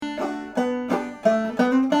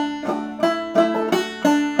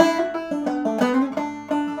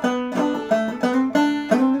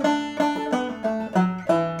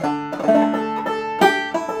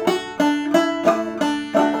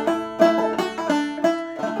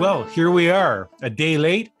Well, here we are, a day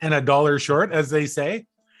late and a dollar short, as they say.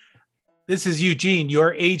 This is Eugene,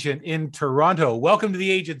 your agent in Toronto. Welcome to the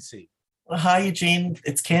agency. Well, hi, Eugene.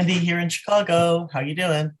 It's Candy here in Chicago. How you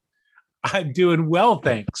doing? I'm doing well,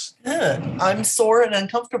 thanks. Good. I'm sore and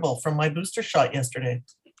uncomfortable from my booster shot yesterday.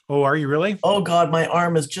 Oh, are you really? Oh, God, my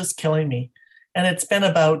arm is just killing me. And it's been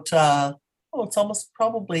about,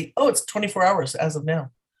 it's 24 hours as of now.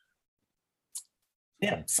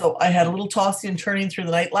 Yeah, so I had a little tossing and turning through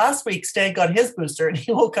the night. Last week, Stag got his booster and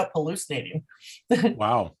he woke up hallucinating.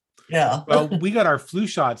 Wow. Yeah. Well, we got our flu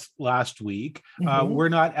shots last week. Mhm. We're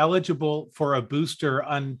not eligible for a booster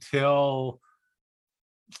until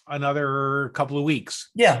another couple of weeks.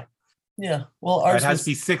 Yeah. Yeah. Well, ours It has to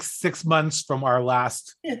be six months from our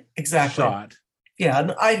last exactly. shot. Yeah,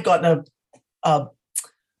 and I'd gotten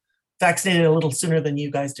vaccinated a little sooner than you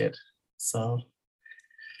guys did.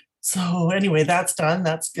 So anyway, that's done.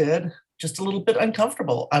 That's good. Just a little bit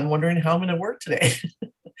uncomfortable. I'm wondering how I'm going to work today.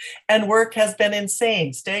 And work has been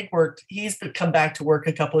insane. Stag worked. He's come back to work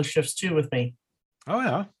a couple of shifts too with me. Oh,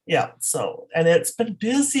 yeah. Yeah. So, and it's been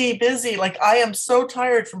busy. Like I am so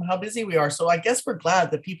tired from how busy we are. So I guess we're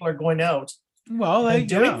glad that people are going out and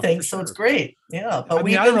doing things. So it's great. Yeah. But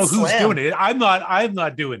I don't know who's doing it. I'm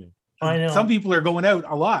not doing it. I know. Some people are going out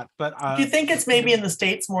a lot, but do you think it's maybe in the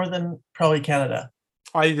States more than probably Canada?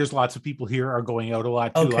 There's lots of people here are going out a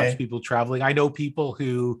lot too. Okay. Lots of people traveling. I know people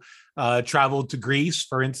who traveled to Greece,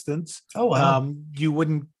 for instance. Oh, wow. You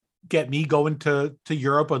wouldn't get me going to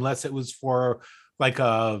Europe unless it was for like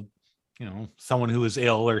someone who was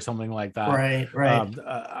ill or something like that. Right.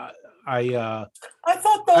 I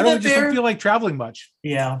thought though don't feel like traveling much.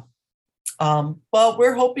 Yeah. Well,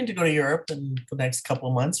 we're hoping to go to Europe in the next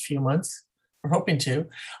few months. We're hoping to.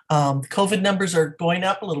 COVID numbers are going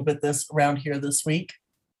up a little bit around here this week.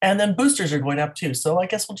 And then boosters are going up too. So I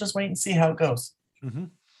guess we'll just wait and see how it goes. Mm-hmm.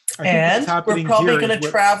 And we're probably going to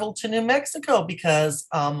travel to New Mexico because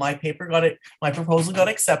my proposal got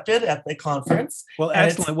accepted at the conference. Well,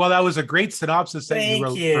 excellent. Well, that was a great synopsis that you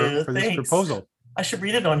wrote for this proposal. I should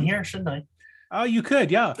read it on here, shouldn't I? Oh, you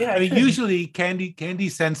could, yeah. Yeah, I mean, usually Candy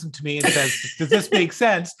sends them to me and says, "Does this make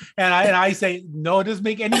sense?" And I say, "No, it doesn't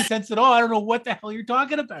make any sense at all. I don't know what the hell you're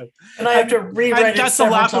talking about." And I have to rewrite it. That's a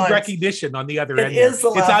lack of recognition on the other end. It's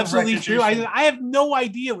absolutely true. I have no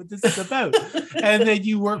idea what this is about. And then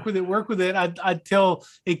you work with it until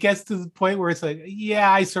it gets to the point where it's like, yeah,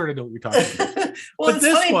 I sort of know what you're talking about. Well, but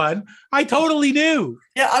this one, I totally knew.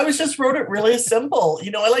 Yeah, I wrote it really simple.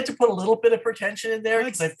 I like to put a little bit of pretension in there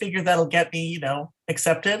because I figure that'll get me,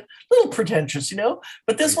 accepted. A little pretentious,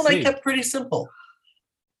 But this one I kept pretty simple.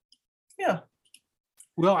 Yeah.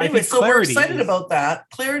 Well, anyway, I think we're excited about that.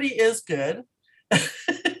 Clarity is good.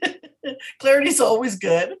 Clarity's always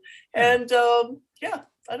good. And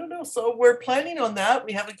I don't know. So we're planning on that.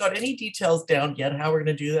 We haven't got any details down yet, how we're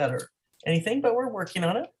going to do that or anything, but we're working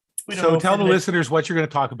on it. So tell the listeners what you're going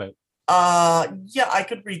to talk about. Yeah, I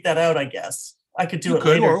could read that out, I guess. I could do it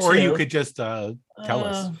later, or you could just tell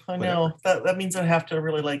us. I know. That means I have to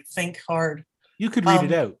really think hard. You could read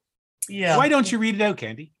it out. Yeah. Why don't you read it out,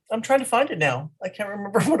 Candy? I'm trying to find it now. I can't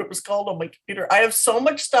remember what it was called on my computer. I have so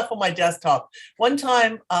much stuff on my desktop. One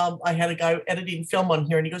time, I had a guy editing film on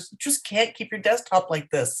here, and he goes, "You just can't keep your desktop like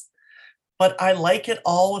this." But I like it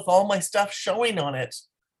all with all my stuff showing on it.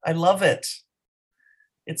 I love it.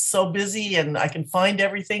 It's so busy, and I can find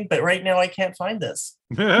everything, but right now I can't find this.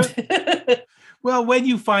 Well, when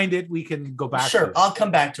you find it, we can go back. Sure, I'll come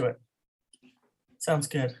back to it. Sounds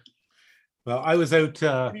good. Well, I was out.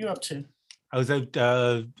 What are you up to? I was out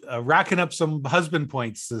racking up some husband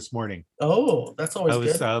points this morning. Oh, that's always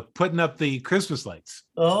good. I was putting up the Christmas lights.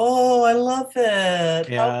 Oh, I love it.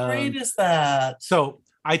 How great is that? So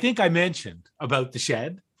I think I mentioned about the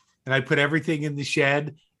shed, and I put everything in the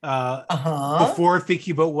shed before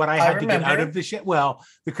thinking about what I had to get out of the shed. Well,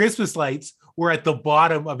 the Christmas lights were at the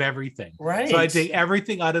bottom of everything. Right. So I take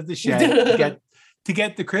everything out of the shed to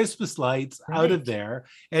get the Christmas lights out of there.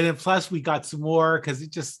 And then plus we got some more because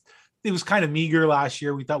it was kind of meager last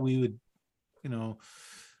year. We thought we would,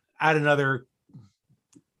 add another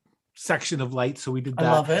section of lights. So we did that.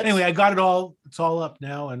 I love it. Anyway, I got it all. It's all up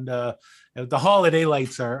now. And the holiday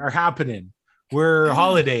lights are happening. We're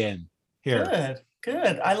holidaying here.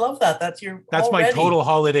 Good. I love that. That's my total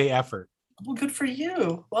holiday effort. Well, good for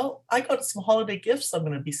you. Well, I got some holiday gifts I'm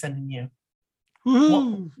going to be sending you.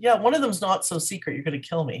 Woo-hoo. Well, one of them's not so secret. You're going to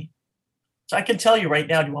kill me. So I can tell you right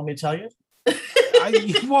now. Do you want me to tell you?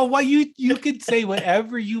 You could say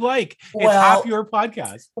whatever you like. It's half your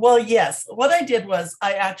podcast. Well, yes. What I did was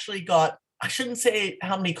I actually got, I shouldn't say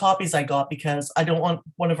how many copies I got because I don't want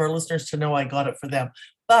one of our listeners to know I got it for them.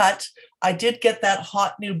 But I did get that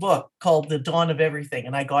hot new book called The Dawn of Everything,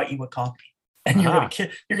 and I got you a copy. And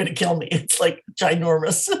you're gonna kill me. It's like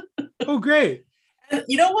ginormous. Oh, great. And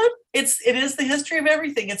you know what? It is the history of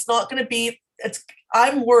everything. It's not going to be.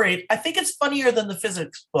 I'm worried. I think it's funnier than the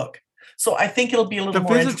physics book, so I think it'll be a little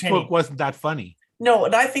more entertaining. The physics book wasn't that funny. No,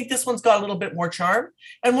 and I think this one's got a little bit more charm.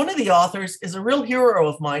 And one of the authors is a real hero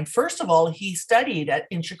of mine. First of all, he studied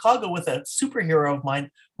in Chicago with a superhero of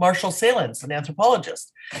mine, Marshall Salins, an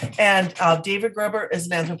anthropologist. And David Gruber is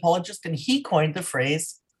an anthropologist, and he coined the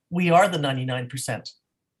phrase, "We are the 99%.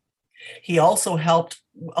 He also helped,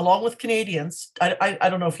 along with Canadians, I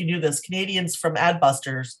don't know if you knew this, Canadians from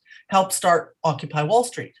Adbusters helped start Occupy Wall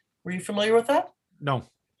Street. Were you familiar with that? No.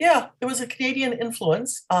 Yeah, it was a Canadian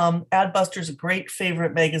influence. Adbusters, a great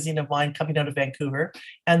favorite magazine of mine coming out of Vancouver.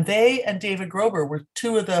 And they and David Grober were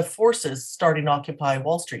two of the forces starting Occupy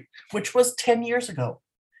Wall Street, which was 10 years ago.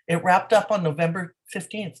 It wrapped up on November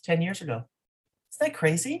 15th, 10 years ago. Isn't that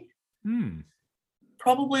crazy?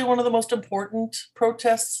 Probably one of the most important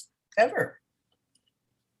protests ever.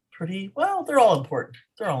 They're all important.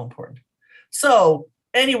 So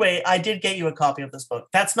anyway, I did get you a copy of this book.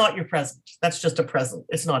 That's not your present. That's just a present.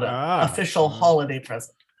 It's not an official holiday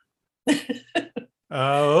present.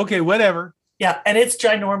 Okay, whatever. Yeah, and it's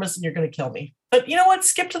ginormous and you're going to kill me. But you know what?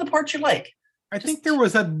 Skip to the part you like. I think there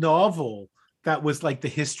was a novel that was like the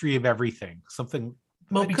history of everything. Something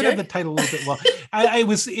Moby I could Dick? have the title a little bit well.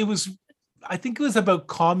 I think it was about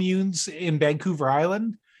communes in Vancouver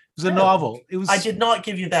Island. It was a novel. I did not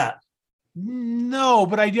give you that. No,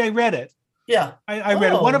 but I read it. Yeah. I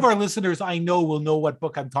read it. One of our listeners I know will know what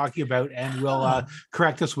book I'm talking about and will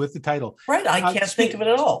correct us with the title. Right. I can't think of it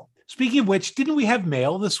at all. Speaking of which, didn't we have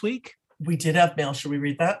mail this week? We did have mail. Should we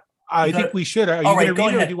read that? I think we should. Are you going to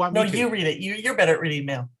read it or do you want me to? No, you read it. You're better at reading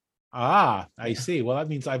mail. I see. Well, that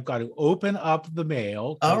means I've got to open up the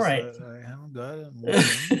mail. All right. I haven't got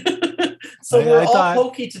it. So we're all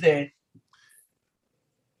pokey today.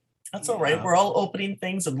 That's all right. We're all opening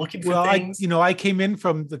things and looking for things. I came in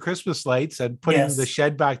from the Christmas lights and putting the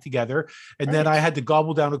shed back together, and then I had to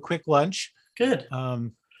gobble down a quick lunch. Good.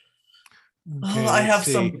 I have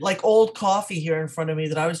some like old coffee here in front of me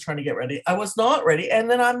that I was trying to get ready. I was not ready, and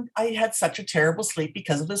then I had such a terrible sleep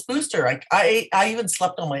because of this booster. I even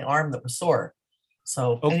slept on my arm that was sore.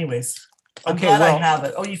 So, anyways, I'm glad I have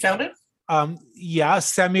it. Oh, you found it? Yeah.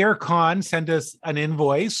 Samir Khan sent us an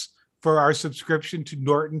invoice for our subscription to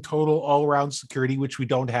Norton Total All-Around Security, which we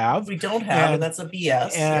don't have. And that's a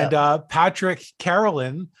BS. And Patrick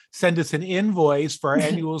Carolyn sent us an invoice for our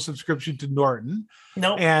annual subscription to Norton.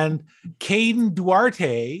 Nope. And Caden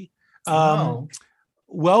Duarte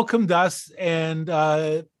welcomed us, and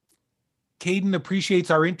Caden appreciates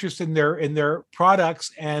our interest in their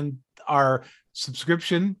products, and our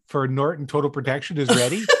subscription for Norton Total Protection is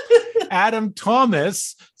ready. Adam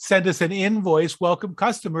Thomas sent us an invoice. Welcome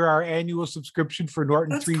customer. Our annual subscription for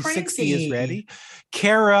Norton 360 is ready.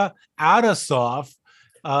 Kara Adasoff.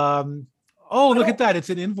 Look at that. It's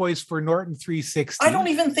an invoice for Norton 360. I don't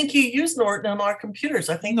even think you use Norton on our computers.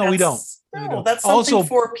 I think we don't. That's something also,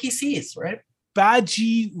 for PCs, right?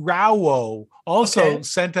 Baji Rawo also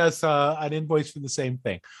sent us an invoice for the same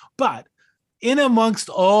thing. But in amongst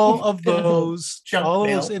all of those,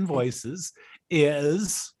 those invoices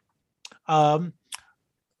is a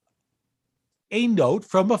note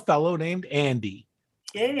from a fellow named Andy.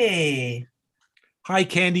 Yay. Hi,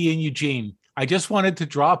 Candy and Eugene. I just wanted to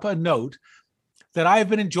drop a note that I've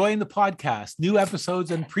been enjoying the podcast, new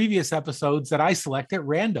episodes and previous episodes that I select at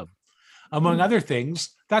random. Among other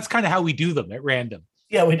things, that's kind of how we do them, at random.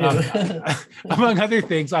 Yeah, we do. Among other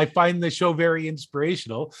things, I find the show very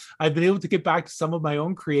inspirational. I've been able to get back to some of my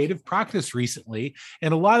own creative practice recently,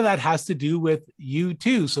 and a lot of that has to do with you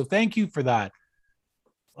too. So thank you for that.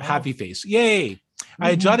 Wow. Happy face. Yay. I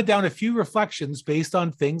had jotted down a few reflections based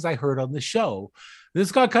on things I heard on the show.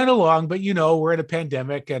 This got kind of long, but we're in a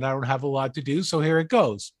pandemic and I don't have a lot to do. So here it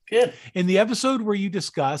goes. Good. In the episode where you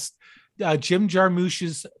discussed Jim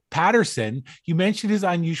Jarmusch's Patterson, you mentioned his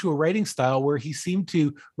unusual writing style where he seemed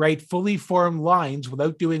to write fully formed lines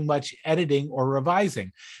without doing much editing or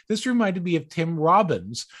revising. This reminded me of Tim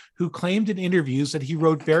Robbins, who claimed in interviews that he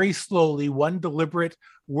wrote very slowly, one deliberate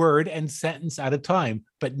word and sentence at a time,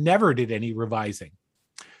 but never did any revising.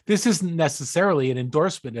 This isn't necessarily an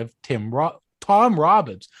endorsement of Tom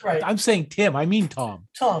Robbins. Right. I'm saying Tim, I mean Tom.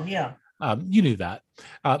 Tom, yeah. You knew that.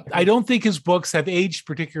 I don't think his books have aged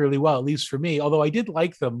particularly well, at least for me, although I did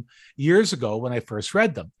like them years ago when I first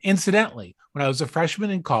read them. Incidentally, when I was a freshman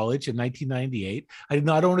in college in 1998, I did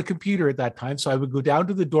not own a computer at that time, so I would go down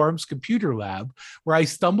to the dorm's computer lab where I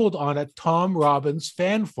stumbled on a Tom Robbins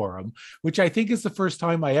fan forum, which I think is the first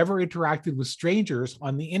time I ever interacted with strangers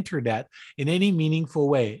on the internet in any meaningful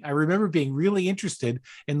way. I remember being really interested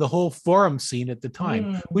in the whole forum scene at the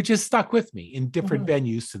time, which has stuck with me in different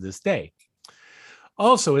venues to this day.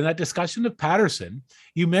 Also, in that discussion of Patterson,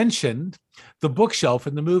 you mentioned the bookshelf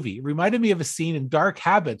in the movie. It reminded me of a scene in Dark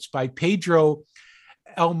Habits by Pedro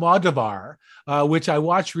Almodovar, which I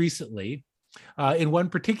watched recently. In one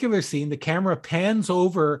particular scene, the camera pans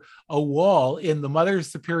over a wall in the Mother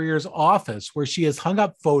Superior's office where she has hung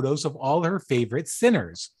up photos of all her favorite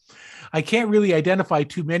sinners. I can't really identify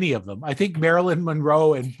too many of them. I think Marilyn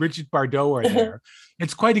Monroe and Brigitte Bardot are there.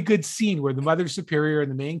 It's quite a good scene where the Mother Superior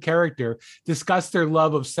and the main character discuss their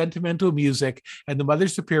love of sentimental music, and the Mother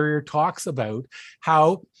Superior talks about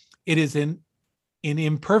how it is in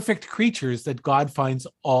imperfect creatures that God finds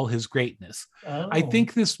all his greatness. I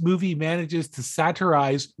think this movie manages to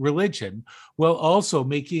satirize religion while also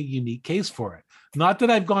making a unique case for it. Not that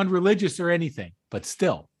I've gone religious or anything, but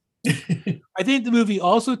still. I think the movie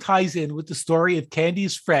also ties in with the story of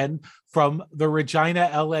Candy's friend from the Regina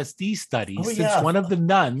LSD studies, since one of the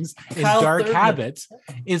nuns in Dark Habits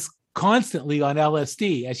is constantly on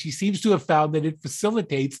LSD, as she seems to have found that it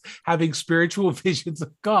facilitates having spiritual visions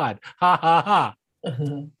of God. Ha ha ha.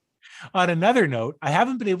 On another note, I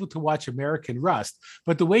haven't been able to watch American Rust,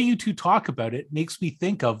 but the way you two talk about it makes me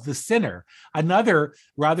think of The Sinner, another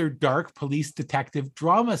rather dark police detective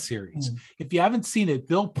drama series. If you haven't seen it,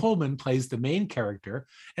 Bill Pullman plays the main character,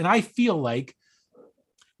 and I feel like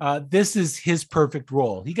this is his perfect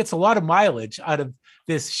role. He gets a lot of mileage out of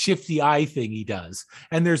this shifty eye thing he does.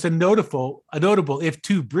 And there's a notable, if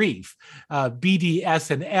too brief,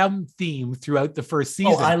 BDSM theme throughout the first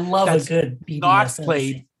season. I love a good BDSM not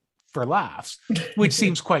played for laughs, which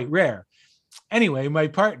seems quite rare. Anyway, my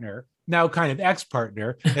partner, now kind of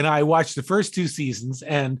ex-partner, and I watched the first 2 seasons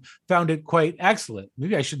and found it quite excellent.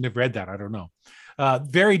 Maybe I shouldn't have read that. I don't know.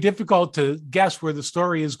 Very difficult to guess where the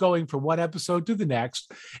story is going from one episode to the next,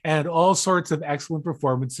 and all sorts of excellent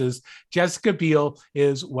performances. Jessica Biel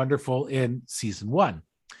is wonderful in season 1.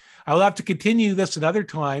 I will have to continue this another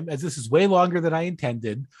time, as this is way longer than I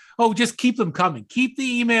intended. Oh, just keep them coming. Keep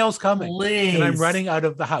the emails coming. Please. And I'm running out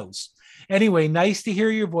of the house. Anyway, nice to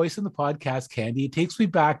hear your voice in the podcast, Candy. It takes me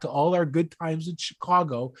back to all our good times in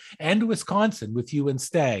Chicago and Wisconsin with you and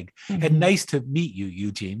Stag. And nice to meet you,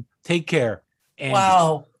 Eugene. Take care. Andy.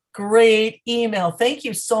 Wow. Great email. Thank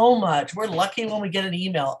you so much. We're lucky when we get an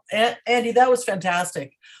email. Andy, that was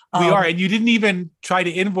fantastic. We are. And you didn't even try to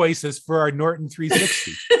invoice us for our Norton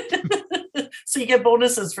 360. So you get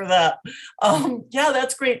bonuses for that. Yeah,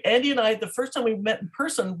 that's great. Andy and I, the first time we met in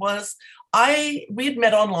person was we had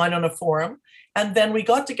met online on a forum, and then we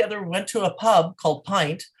got together, we went to a pub called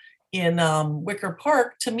Pint in Wicker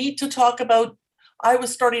Park to meet to talk about, I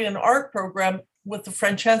was starting an art program with the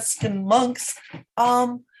Franciscan monks,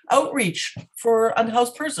 outreach for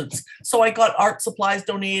unhoused persons. So I got art supplies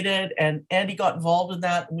donated, and Andy got involved in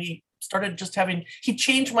that. And we started just he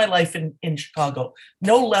changed my life in Chicago,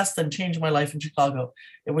 no less than changed my life in Chicago.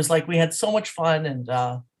 It was like we had so much fun, and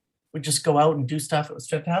we'd just go out and do stuff. It was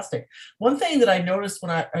fantastic. One thing that I noticed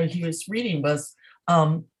when he was reading was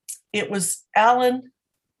it was Allen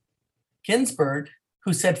Ginsberg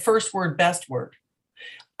who said first word, best word.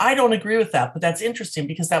 I don't agree with that, but that's interesting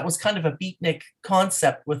because that was kind of a beatnik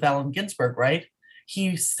concept with Allen Ginsberg, right?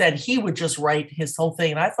 He said he would just write his whole thing.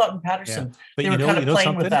 And I thought in Patterson, they were kind of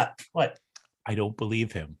playing with that. What? I don't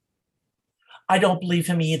believe him. I don't believe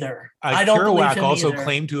him either. I don't believe Kerouac him also either.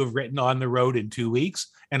 claimed to have written On the Road in 2 weeks,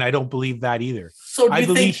 and I don't believe that either. So do I you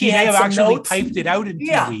believe think he may had have some actually notes? typed it out in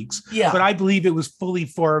 2 weeks, Yeah. but I believe it was fully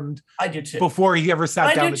formed I do too. before he ever sat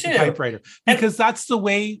I down do at too. the typewriter. Because that's the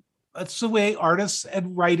way artists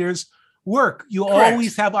and writers work. You Correct.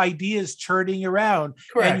 always have ideas churning around.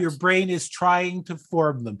 Correct. And your brain is trying to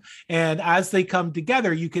form them. And as they come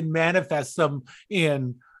together, you can manifest them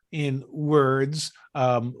in words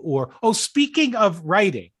speaking of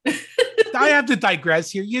writing. I have to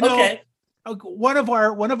digress here. Okay. One of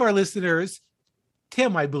our listeners,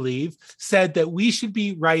 Tim, I believe, said that we should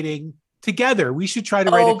be writing together. We should try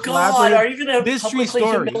to write a collaborative Are you going to mystery publicly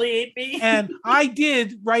story. humiliate me? And I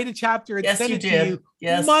did write a chapter and Yes, send you it to did. you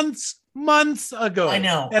Yes. months ago. I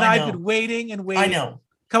know. And I I've know. been waiting and waiting. I know.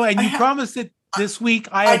 Come on, and you promised it this week.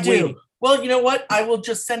 I am waiting. Well, you know what? I will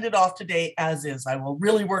just send it off today as is. I will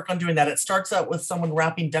really work on doing that. It starts out with someone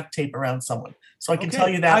wrapping duct tape around someone. So I can tell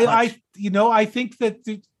you that much. I think that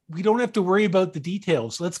we don't have to worry about the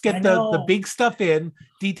details. Let's get the big stuff in,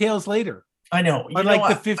 details later. I know.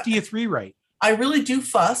 Unlike the 50th rewrite. I really do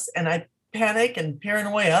fuss and I panic and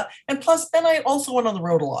paranoia. And plus, then I also went on the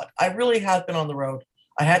road a lot. I really have been on the road.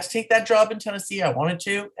 I had to take that job in Tennessee. I wanted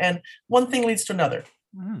to. And one thing leads to another.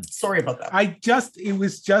 Sorry about that. It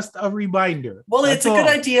was just a reminder. Well, it's a good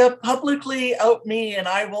idea. Publicly out me and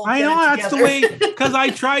I will. I know that's the way, because I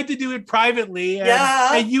tried to do it privately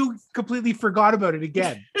and you completely forgot about it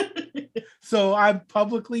again. So I'm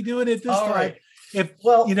publicly doing it this time.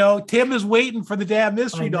 Right. Tim is waiting for the damn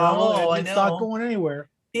mystery novel and it's not going anywhere.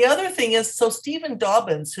 The other thing is, so Stephen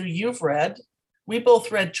Dobbins, who you've read, we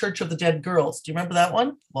both read Church of the Dead Girls. Do you remember that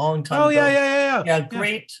one? Long time ago. Yeah,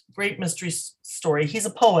 great mystery story. He's a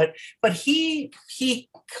poet, but he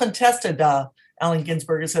contested Allen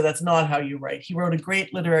Ginsberg and said that's not how you write. He wrote a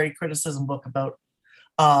great literary criticism book about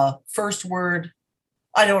first word.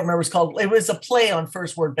 I don't remember what it's called. It was a play on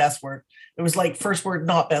first word, best word. It was like first word,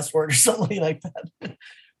 not best word or something like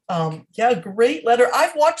that. Great letter.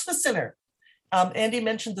 I've watched The Sinner. Andy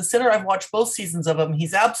mentioned The Sinner. I've watched both seasons of him.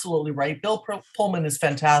 He's absolutely right. Bill Pullman is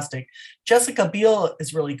fantastic. Jessica Biel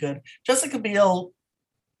is really good. Jessica Biel,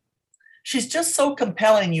 she's just so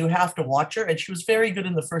compelling. You have to watch her. And she was very good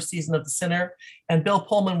in the first season of The Sinner. And Bill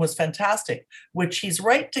Pullman was fantastic, which he's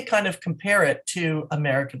right to kind of compare it to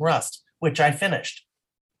American Rust, which I finished.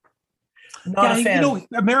 Not a fan.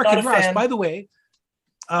 American Rust, by the way,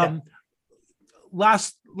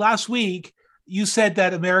 last week, you said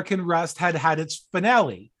that American Rust had its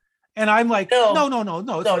finale. And I'm like, no.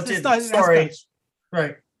 It's not. Sorry.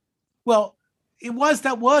 Right. Well,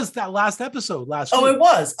 that was that last episode last week. Oh, it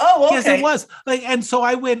was. Oh, okay. Yes, it was. And so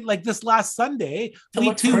I went this last Sunday,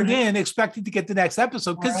 we tuned in expecting to get the next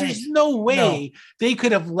episode because there's no way they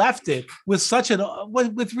could have left it with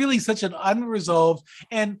with really such an unresolved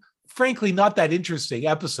and frankly not that interesting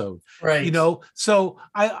episode. Right. So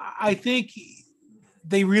I think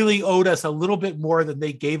they really owed us a little bit more than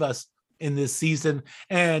they gave us in this season.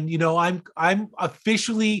 And, I'm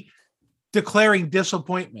officially declaring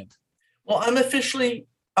disappointment. Well, I'm officially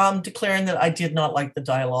declaring that I did not like the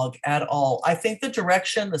dialogue at all. I think the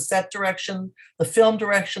direction, the set direction, the film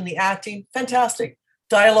direction, the acting, fantastic.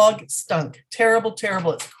 Dialogue stunk. Terrible.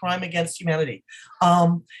 It's a crime against humanity.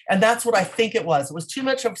 And that's what I think it was. It was too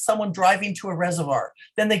much of someone driving to a reservoir.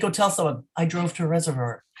 Then they go tell someone, I drove to a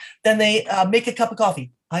reservoir. Then they make a cup of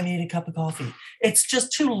coffee. I made a cup of coffee. It's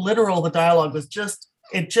just too literal. The dialogue was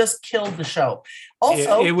it just killed the show.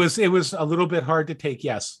 Also, it was a little bit hard to take.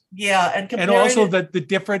 Yes. Yeah. And also that the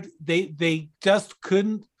different, they just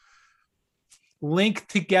couldn't link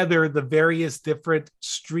together the various different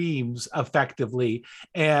streams effectively.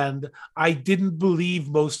 And I didn't believe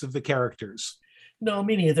most of the characters. No,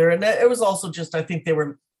 me neither. And it was also just, I think they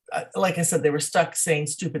were, like I said, they were stuck saying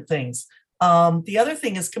stupid things. The other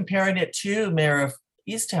thing is comparing it to Mayor of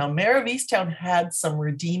Easttown. Mayor of Easttown had some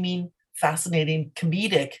redeeming, fascinating,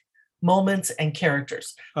 comedic moments and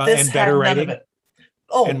characters. This and better had none writing. of it.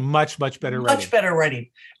 Oh, and much better writing. Much better writing.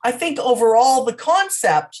 I think overall the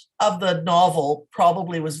concept of the novel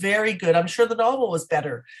probably was very good. I'm sure the novel was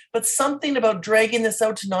better, but something about dragging this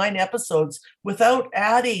out to 9 episodes without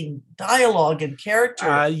adding dialogue and character.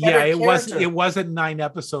 It wasn't 9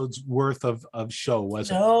 episodes worth of show,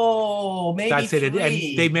 was it? No, maybe that's 3. it.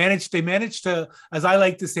 And they managed to, as I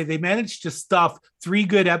like to say, they managed to stuff 3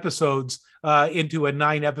 good episodes into a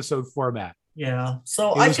 9 episode format. Yeah.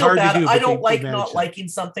 So I feel bad. I don't like not liking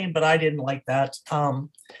something, but I didn't like that.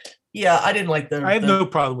 I didn't like the. I have no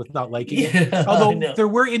problem with not liking it. Although there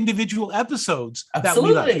were individual episdes that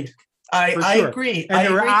we liked. I agree. And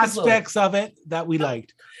there were aspects of it that we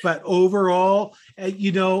liked. But overall, and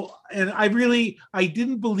I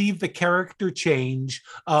didn't believe the character change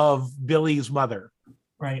of Billy's mother.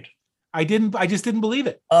 Right. I just didn't believe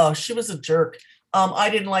it. Oh, she was a jerk. I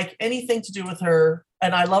didn't like anything to do with her.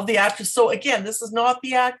 And I love the actress. So again, this is not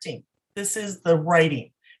the acting. This is the writing.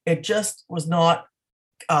 It just was not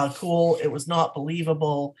cool. It was not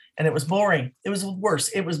believable. And it was boring. It was worse.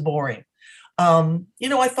 It was boring.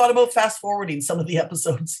 I thought about fast forwarding some of the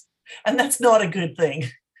episodes, and that's not a good thing.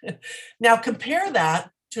 Now compare that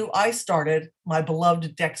to I started my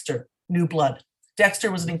beloved Dexter, New Blood.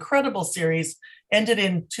 Dexter was an incredible series, ended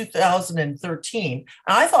in 2013. And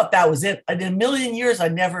I thought that was it. In a million years, I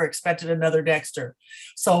never expected another Dexter.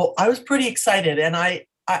 So I was pretty excited. And I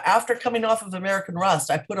after coming off of American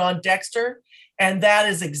Rust, I put on Dexter, And that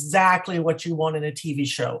is exactly what you want in a TV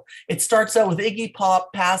show. It starts out with Iggy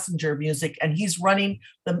Pop passenger music, and he's running,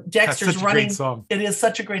 Dexter's running. It is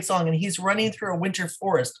such a great song. And he's running through a winter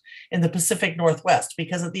forest in the Pacific Northwest,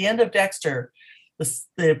 because at the end of Dexter,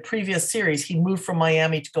 the previous series, he moved from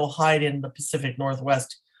Miami to go hide in the Pacific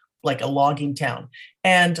Northwest, like a logging town.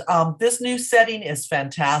 And this new setting is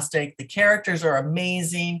fantastic. The characters are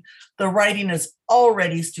amazing. The writing is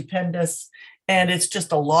already stupendous. And it's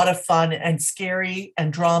just a lot of fun and scary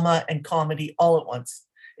and drama and comedy all at once.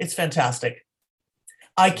 It's fantastic.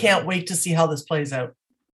 I can't wait to see how this plays out.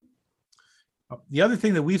 The other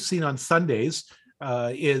thing that we've seen on Sundays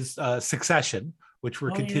is Succession, which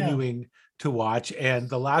we're continuing to watch. And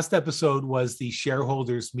the last episode was the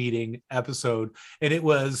shareholders meeting episode. And it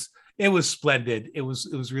was splendid. It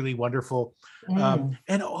was really wonderful.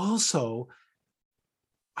 And also,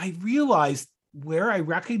 I realized where I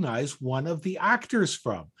recognize one of the actors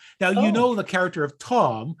from. Now, you know, the character of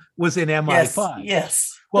Tom was in MI5.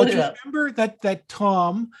 Yes. Well, do you remember that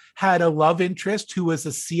Tom had a love interest who was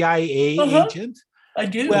a CIA agent? I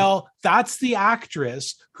do. Well, that's the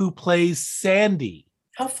actress who plays Sandy.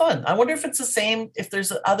 How fun. I wonder if it's the same, if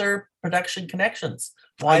there's other production connections,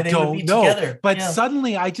 why I they don't would be know. together. But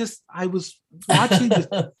suddenly I was watching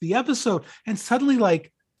the episode, and suddenly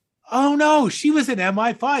like, oh no, she was in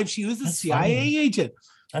MI5. She was a CIA agent.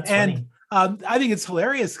 That's funny. I think it's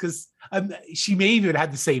hilarious because she may even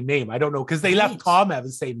have the same name. I don't know, because they left Tom have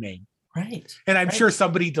the same name. Right. And I'm sure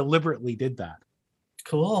somebody deliberately did that.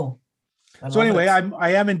 Cool. So anyway,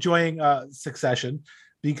 I am enjoying Succession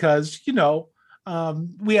because, you know,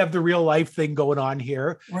 we have the real life thing going on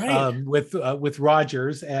here with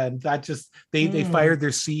Rogers, and that just they fired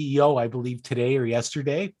their CEO, I believe, today or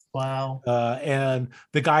yesterday. Wow. And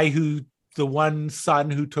the guy the one son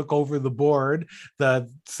who took over the board,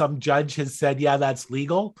 some judge has said, yeah, that's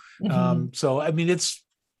legal. So I mean, it's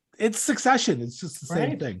Succession. It's just the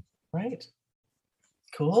same thing. Right.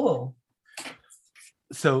 Cool.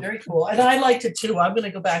 So very cool. And I liked it too. I'm going to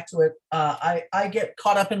go back to it. I get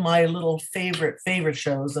caught up in my little favorite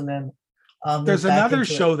shows, and then there's another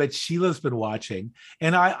show that Sheila's been watching,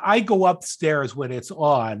 and I go upstairs when it's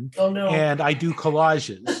on. Oh no. And I do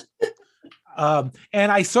collages.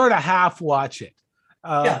 And I sort of half watch it.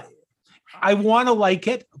 I want to like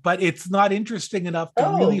it, but it's not interesting enough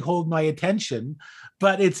to really hold my attention.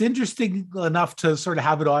 But it's interesting enough to sort of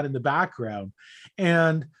have it on in the background.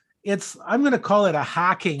 And I'm going to call it a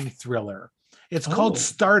hacking thriller. It's called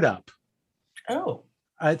Startup.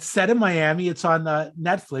 It's set in Miami. It's on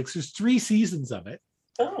Netflix. There's 3 seasons of it.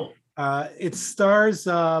 It stars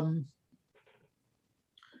Adam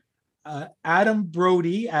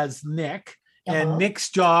Brody as Nick, and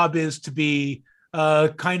Nick's job is to be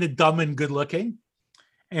kind of dumb and good looking.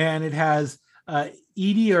 And it has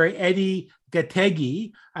Eddie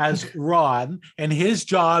Gategi as Ron, and his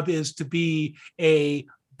job is to be a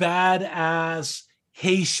badass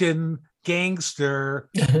Haitian gangster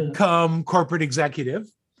come corporate executive.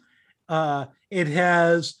 It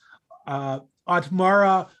has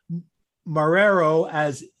Otmara Marrero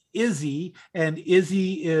as Izzy, and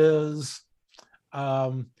Izzy is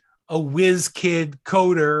a whiz kid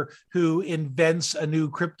coder who invents a new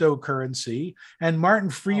cryptocurrency, and Martin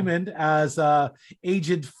Freeman as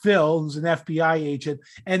Agent Phil, who's an FBI agent,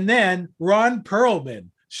 and then Ron Perlman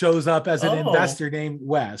shows up as an investor named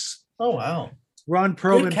Wes. Oh wow. Ron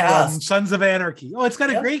Perlman from Sons of Anarchy. Oh, it's got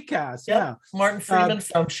a great cast. Yeah. Martin Freeman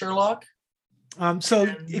from Sherlock.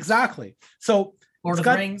 Exactly. So Lord of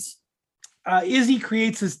the Rings. Izzy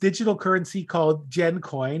creates this digital currency called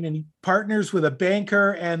GenCoin, and he partners with a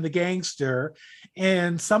banker and the gangster,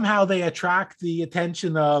 and somehow they attract the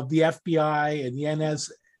attention of the FBI and the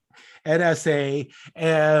NSA,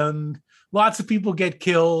 and lots of people get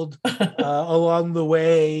killed along the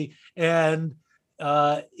way. And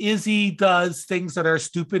Izzy does things that are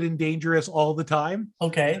stupid and dangerous all the time.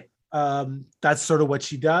 Okay. That's sort of what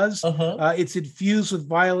she does. It's infused with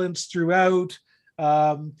violence throughout.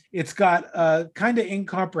 It's got a kind of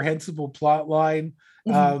incomprehensible plot line,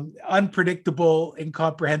 unpredictable,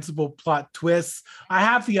 incomprehensible plot twists.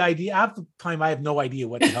 Half the time I have no idea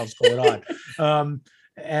what the hell's going on.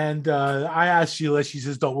 And I asked Sheila, she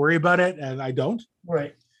says, don't worry about it. And I don't.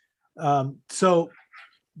 Right. So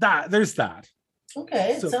there's that.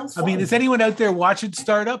 Okay. It sounds fun. I mean, is anyone out there watching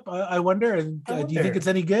Startup? I wonder. And do you think it's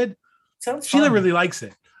any good? Sounds Sheila fun. really likes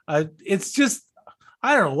it. It's just,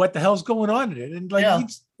 I don't know what the hell's going on in it. And like,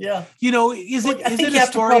 you know, is it a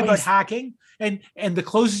story about hacking? And the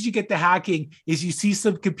closest you get to hacking is you see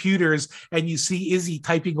some computers and you see Izzy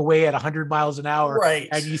typing away at 100 miles an hour. Right.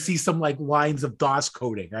 And you see some like lines of DOS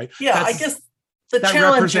coding, right? Yeah, I guess the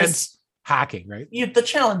challenge is hacking, right? The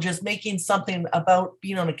challenge is making something about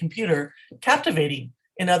being on a computer captivating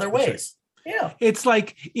in other ways. Right. Yeah. It's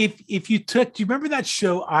like if you took, do you remember that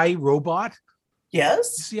show I, Robot?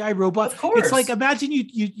 Yes. You see I, Robot? Of course. It's like, imagine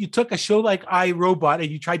you took a show like I, Robot and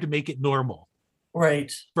you tried to make it normal.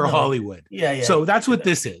 Right. For Hollywood. Yeah. So that's what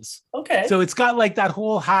this is. Okay. So it's got like that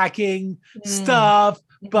whole hacking stuff,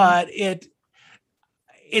 but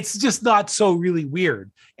it's just not so really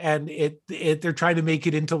weird. And they're trying to make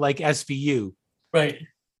it into like SVU. Right.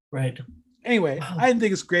 Anyway, I didn't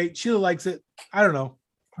think it's great. Sheila likes it. I don't know.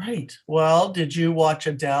 Right. Well, did you watch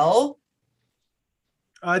Adele?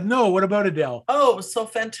 No. What about Adele? Oh, it was so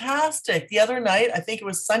fantastic. The other night, I think it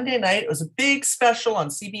was Sunday night, it was a big special on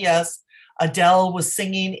CBS. Adele was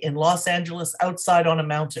singing in Los Angeles outside on a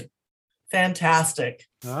mountain. Fantastic.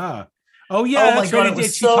 Oh yeah. Oh my God, it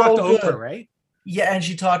was she so talked to good. Oprah, right? Yeah, and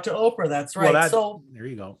she talked to Oprah. That's right. Well, so there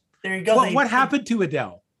you go. What happened to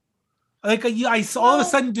Adele? Like I saw all of a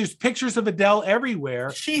sudden there's pictures of Adele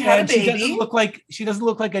everywhere. She had a baby. She doesn't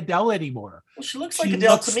look like Adele anymore. Well, she looks like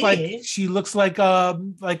Adele to me. She looks like a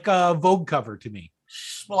Vogue cover to me.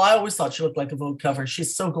 Well, I always thought she looked like a Vogue cover.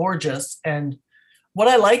 She's so gorgeous. And what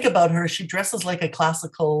I like about her, she dresses like a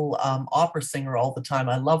classical opera singer all the time.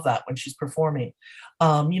 I love that when she's performing.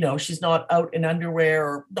 She's not out in underwear,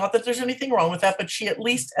 or not that there's anything wrong with that, but she, at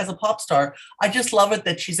least as a pop star, I just love it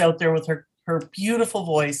that she's out there with her beautiful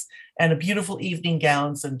voice and a beautiful evening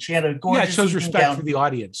gowns, and she had a gorgeous. Yeah, it shows respect for the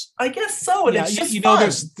audience. I guess so, and it's just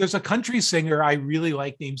fun. There's a country singer I really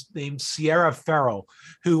like named Sierra Farrell,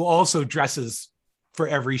 who also dresses for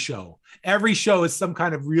every show. Every show is some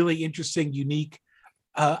kind of really interesting, unique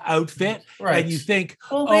outfit, right? And you think,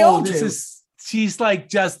 she's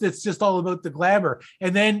like it's just all about the glamour,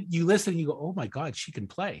 and then you listen, and you go, oh my God, she can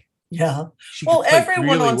play. Yeah. Well,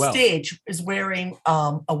 everyone really on stage is wearing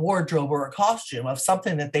a wardrobe or a costume of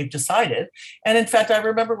something that they've decided. And in fact, I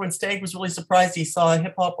remember when Stag was really surprised, he saw a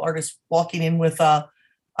hip hop artist walking in with a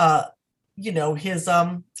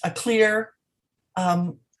clear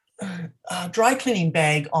dry cleaning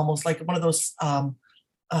bag, almost like one of those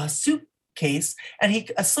suitcase,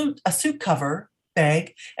 and a suit cover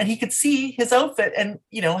bag, and he could see his outfit, and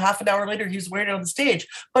half an hour later he was wearing it on the stage,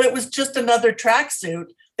 but it was just another tracksuit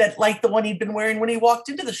that, like the one he'd been wearing when he walked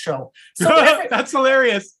into the show. So that's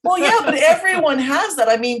hilarious. Well, yeah, but everyone has that.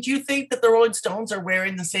 I mean, do you think that the Rolling Stones are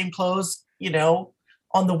wearing the same clothes,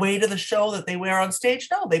 on the way to the show that they wear on stage?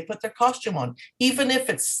 No, they put their costume on, even if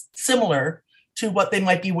it's similar to what they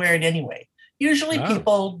might be wearing anyway. Usually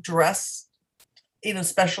people dress in a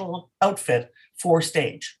special outfit for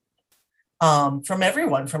stage. From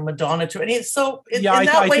everyone, from Madonna to any. So in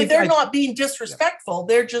that way, they're not being disrespectful.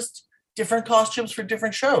 They're just different costumes for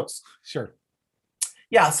different shows. Sure.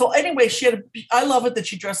 Yeah. So anyway, I love it that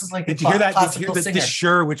she dresses like Did you hear that? Did you hear the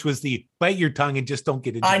sure, which was the bite your tongue and just don't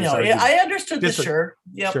get into. I know. Yeah, I understood the sure.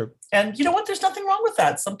 Yeah. Sure. And you know what? There's nothing wrong with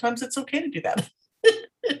that. Sometimes it's okay to do that.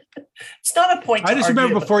 It's not a point. I just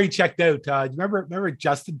remember before he checked out. Remember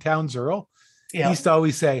Justin Townes Earl? Yeah. He used to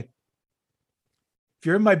always say, "If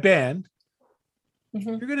you're in my band,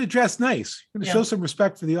 you're going to dress nice. You're going to show some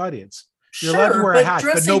respect for the audience. You're allowed to wear a hat,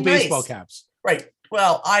 but no baseball caps." Right.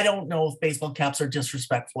 Well, I don't know if baseball caps are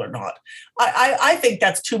disrespectful or not. I think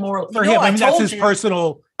that's too moral. For him, that's his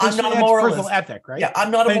personal. I'm not a moralist. Personal ethic, right? Yeah, I'm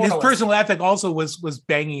not a moralist. His personal ethic also was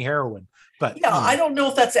banging heroin. But yeah, I don't know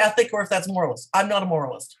if that's ethic or if that's moralist. I'm not a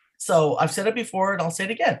moralist. So I've said it before and I'll say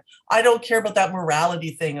it again. I don't care about that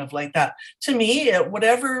morality thing of like that. To me,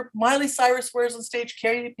 whatever Miley Cyrus wears on stage,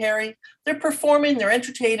 Katy Perry, they're performing, they're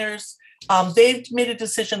entertainers. They've made a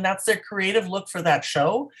decision. That's their creative look for that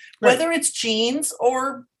show, whether it's jeans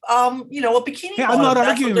or, a bikini. Yeah, I'm not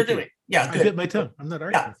arguing with you. Yeah, I bit my tongue. I'm not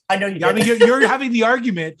arguing. Yeah, I know you did. I mean, you're having the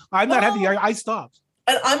argument. I'm not having the argument. I stopped.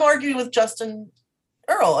 And I'm arguing with Justin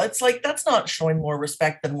Earl. It's like, that's not showing more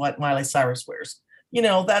respect than what Miley Cyrus wears.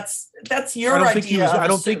 That's your idea. I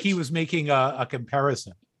don't think he was making a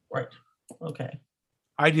comparison. Right. Okay.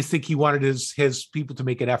 I just think he wanted his people to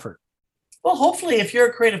make an effort. Well, hopefully, if you're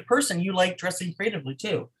a creative person, you like dressing creatively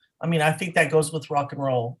too. I mean, I think that goes with rock and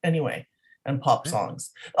roll anyway, and pop songs.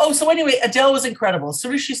 Oh, so anyway, Adele was incredible. As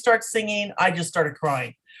soon as she starts singing, I just started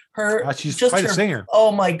crying. She's quite a singer.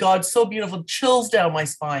 Oh my God, so beautiful. Chills down my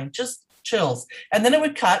spine. Just chills. And then it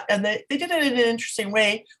would cut, and they did it in an interesting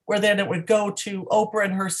way where then it would go to Oprah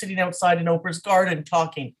and her sitting outside in Oprah's garden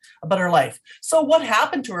talking about her life. So what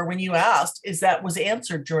happened to her when you asked is that was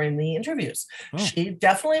answered during the interviews. She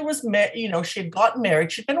definitely was, she had gotten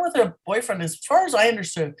married. She'd been with her boyfriend, as far as I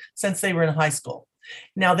understood, since they were in high school.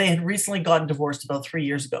 Now, they had recently gotten divorced about 3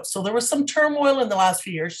 years ago. So there was some turmoil in the last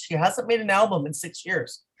few years. She hasn't made an album in 6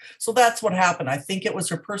 years. So that's what happened. I think it was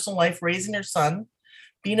her personal life, raising her son,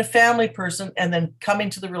 being a family person, and then coming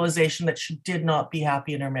to the realization that she did not be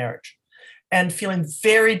happy in her marriage and feeling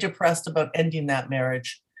very depressed about ending that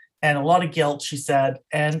marriage and a lot of guilt, she said.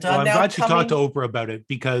 And Well, I'm now glad you talked to Oprah about it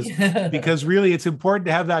because really it's important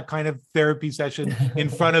to have that kind of therapy session in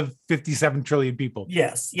front of 57 trillion people.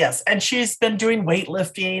 Yes. And she's been doing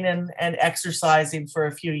weightlifting and exercising for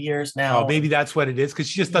a few years now. Oh, maybe that's what it is, because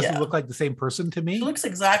she just doesn't look like the same person to me. She looks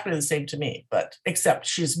exactly the same to me, but except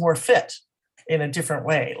she's more fit in a different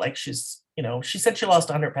way. Like she's, she said she lost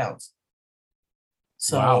 100 pounds.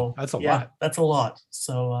 So wow, that's a lot. That's a lot.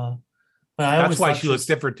 So, but that's why she looks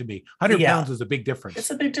different to me. 100 pounds is a big difference. It's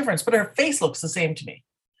a big difference, but her face looks the same to me.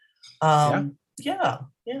 Yeah.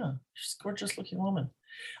 She's a gorgeous looking woman.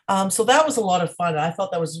 So that was a lot of fun. I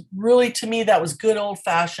thought that was really, to me, that was good old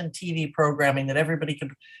fashioned TV programming that everybody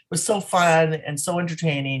was so fun and so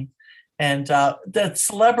entertaining. And the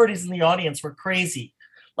celebrities in the audience were crazy.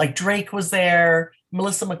 Like Drake was there,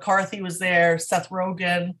 Melissa McCarthy was there, Seth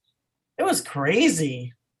Rogen. It was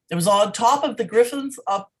crazy. It was on top of the Griffith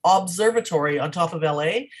Observatory on top of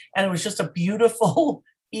LA. And it was just a beautiful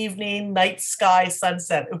evening, night sky,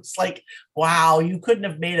 sunset. It was like, wow, you couldn't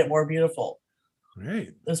have made it more beautiful. Right.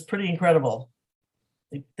 It was pretty incredible.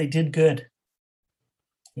 They did good.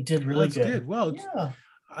 They did really good. Well,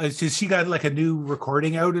 she got like a new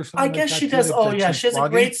recording out or something. I guess she does. Oh yeah, she has a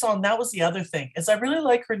great song. That was the other thing, is I really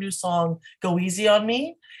like her new song, "Go Easy on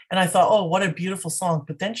Me," and I thought, oh, what a beautiful song.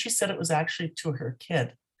 But then she said it was actually to her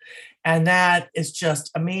kid, and that is just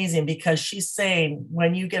amazing, because she's saying,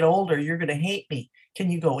 when you get older, you're going to hate me. Can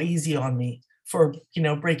you go easy on me for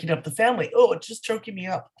breaking up the family? Oh, it's just choking me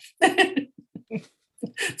up.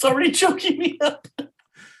 It's already choking me up.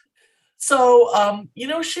 So,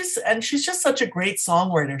 she's just such a great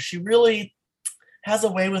songwriter. She really has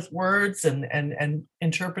a way with words and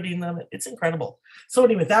interpreting them. It's incredible. So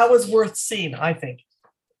anyway, that was worth seeing, I think.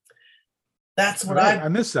 That's what I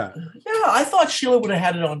missed that. Yeah, I thought Sheila would have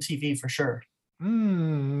had it on TV for sure.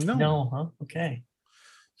 No. No, huh? Okay.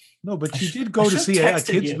 No, but she did go to see a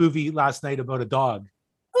kids movie last night about a dog.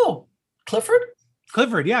 Oh, Clifford?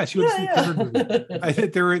 Clifford, yeah, she went to see a Clifford movie. I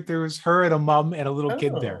think there was her and a mom and a little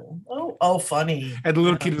kid there. Oh, funny. And the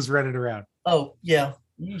little kid was running around. Oh, yeah.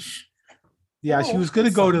 Yeesh. Yeah, she was going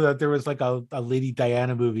to go to that. There was like a Lady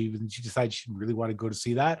Diana movie, and she decided she didn't really want to go to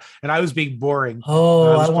see that. And I was being boring.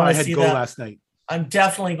 Oh, I want to see that last night. I'm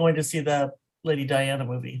definitely going to see the Lady Diana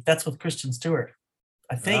movie. That's with Kristen Stewart,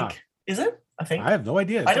 I think. Is it? I think. I have no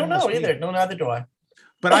idea. I don't know either. No, neither do I.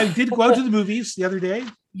 But I did go out to the movies the other day.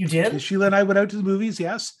 You did? Sheila and I went out to the movies.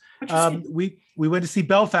 Yes. We went to see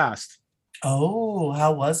Belfast. Oh,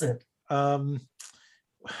 how was it?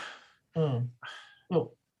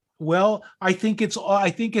 Well, I think it's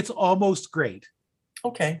almost great.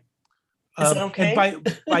 Okay. Is it okay?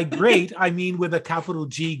 And by great, I mean with a capital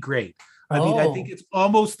G, great. I mean, I think it's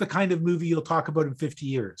almost the kind of movie you'll talk about in 50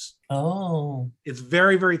 years. Oh. It's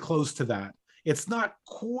very, very close to that. It's not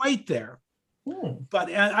quite there.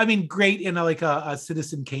 But I mean, great in a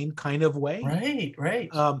Citizen Kane kind of way. Right.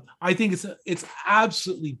 I think it's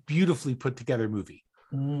absolutely beautifully put together movie.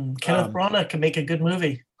 Kenneth Branagh can make a good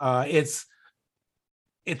movie.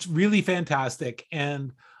 It's really fantastic,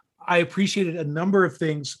 and I appreciated a number of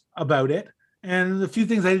things about it, and a few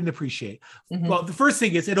things I didn't appreciate. Well, the first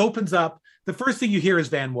thing is it opens up. The first thing you hear is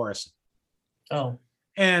Van Morrison. Oh,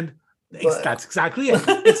 and that's exactly it.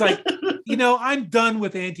 It's like, I'm done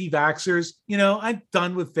with anti-vaxxers. I'm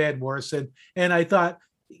done with Van Morrison. And I thought,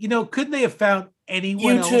 couldn't they have found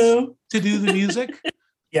anyone else to do the music?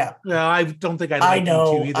 Yeah. No, I don't think I'd like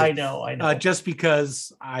know, you to either. I know. Just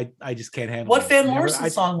because I just can't handle what Van Morrison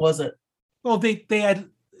song was it? Well, they had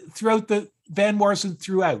Van Morrison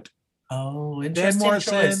throughout. Oh, interesting Van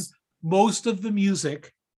Morrison, choice. Most of the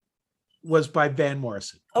music was by Van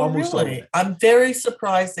Morrison. Oh, almost really? All of it. I'm very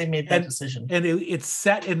surprised they made that decision. And it's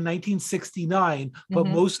set in 1969, but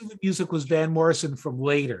most of the music was Van Morrison from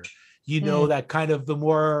later. That kind of the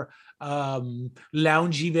more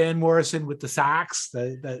loungy Van Morrison with the sax.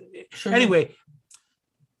 Sure. Anyway,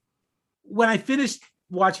 when I finished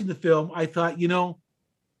watching the film, I thought,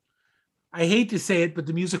 I hate to say it, but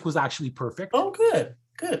the music was actually perfect. Oh, good.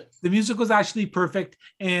 The music was actually perfect,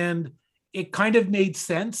 and it kind of made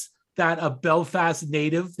sense that a Belfast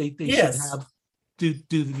native they should have do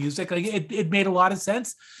the music. Like it made a lot of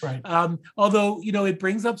sense. Right. Although it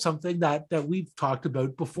brings up something that we've talked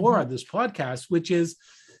about before on this podcast, which is,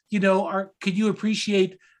 can you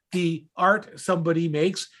appreciate the art somebody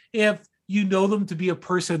makes if you know them to be a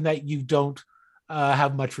person that you don't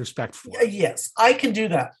have much respect for? Yes, I can do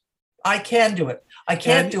that. I can do it. I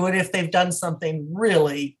can't And- do it if they've done something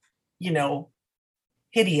really,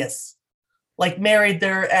 hideous, like married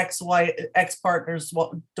their ex-partner's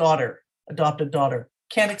daughter, adopted daughter.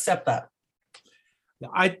 Can't accept that.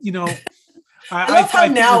 I I love how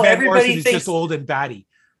think now Van everybody Morrison is thinks, just old and batty.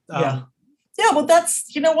 yeah. Yeah, well,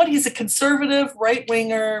 that's, you know what? He's a conservative, right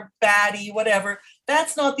winger, baddie, whatever.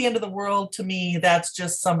 That's not the end of the world to me. That's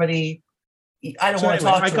just somebody I don't So want to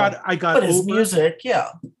anyway, talk to him. I got But his over music, yeah.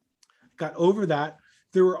 got over that.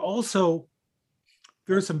 There were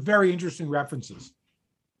some very interesting references.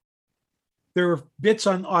 There were bits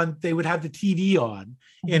on they would have the TV on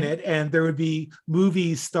in it, and there would be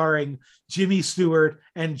movies starring Jimmy Stewart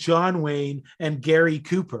and John Wayne and Gary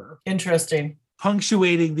Cooper. Interesting.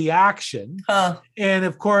 Punctuating the action. And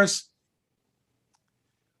of course,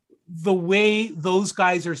 the way those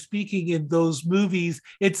guys are speaking in those movies,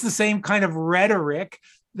 it's the same kind of rhetoric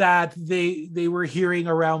that they were hearing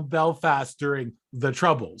around Belfast during the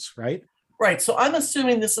Troubles, right? Right. So I'm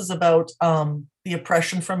assuming this is about the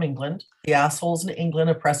oppression from England, the assholes in England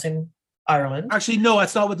oppressing Ireland. Actually, no,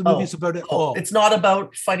 that's not what the movie's about at all. It's not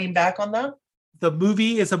about fighting back on that? The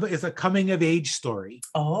movie is a coming of age story.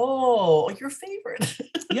 Oh, your favorite.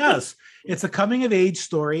 Yes, it's a coming of age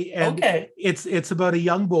story, and it's about a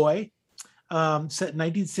young boy set in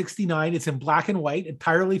 1969. It's in black and white,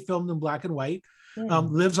 entirely filmed in black and white.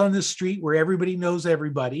 Lives on this street where everybody knows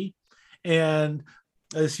everybody, and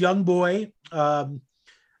this young boy,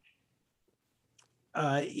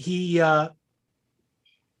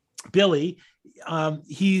 Billy,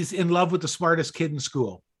 he's in love with the smartest kid in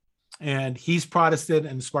school. And he's Protestant,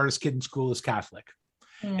 and the smartest kid in school is Catholic.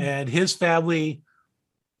 And his family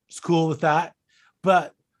is cool with that.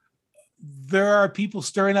 But there are people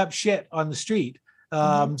stirring up shit on the street,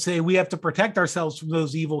 saying we have to protect ourselves from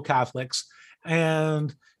those evil Catholics.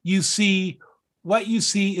 And what you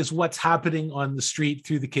see is what's happening on the street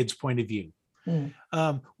through the kid's point of view.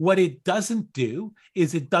 What it doesn't do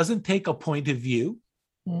is it doesn't take a point of view.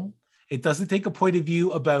 It doesn't take a point of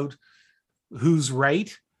view about who's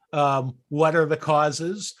right. What are the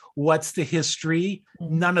causes? What's the history?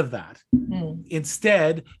 None of that.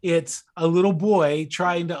 Instead, it's a little boy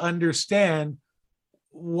trying to understand,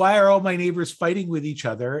 why are all my neighbors fighting with each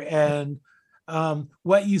other? And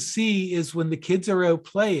what you see is when the kids are out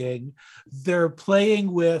playing, they're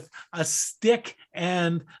playing with a stick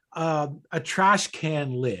and a trash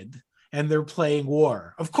can lid, and they're playing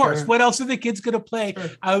war. Of course, what else are the kids going to play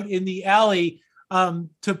out in the alley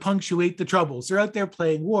to punctuate the Troubles? They're out there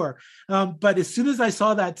playing war. But as soon as I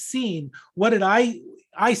saw that scene, what did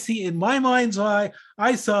I see in my mind's eye?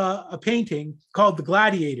 I saw a painting called The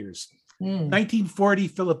Gladiators, 1940,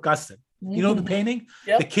 Philip Guston. You know the painting?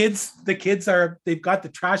 Yep. The kids they've got the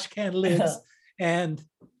trash can lids and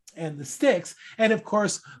the sticks. And of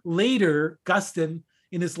course, later, Guston,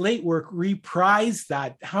 in his late work, reprised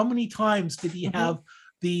that. How many times did he have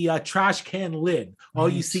the trash can lid? All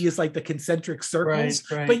you see is like the concentric circles,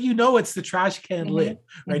 but you know it's the trash can lid,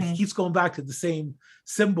 right? He keeps going back to the same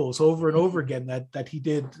symbols over and over again that he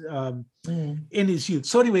did in his youth.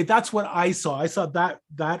 So anyway, that's what I saw. I saw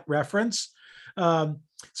that reference.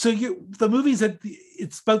 So the movie's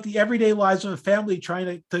it's about the everyday lives of a family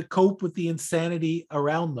trying to cope with the insanity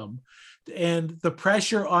around them and the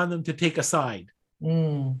pressure on them to take a side.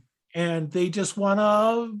 And they just want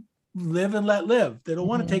to live and let live. They don't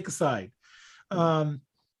want to take a side.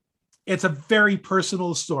 It's a very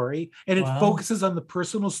personal story, and it focuses on the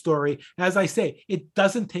personal story. As I say, it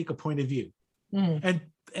doesn't take a point of view.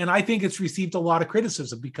 And I think it's received a lot of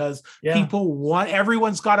criticism because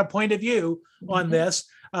everyone's got a point of view on this.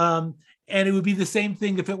 And it would be the same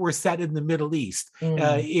thing if it were set in the Middle East.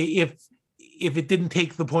 If it didn't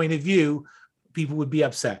take the point of view, people would be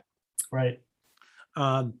upset. Right.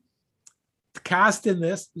 The cast in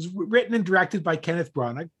this is written and directed by Kenneth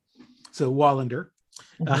Branagh, so Wallander.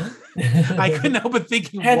 I couldn't help but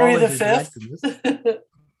thinking Henry V.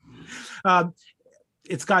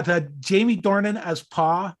 It's got Jamie Dornan as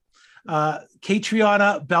Pa,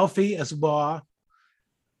 Catriona Belfi as Ma,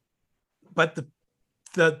 but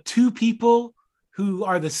the two people who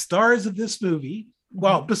are the stars of this movie,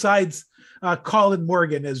 well, besides Colin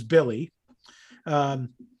Morgan as Billy,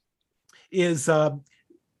 is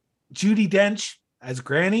Judi Dench as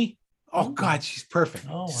Granny. Oh God, she's perfect.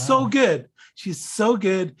 Oh, wow. So good. She's so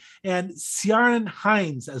good. And Ciaran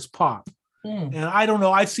Hinds as Pop. And I don't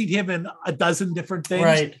know, I've seen him in a dozen different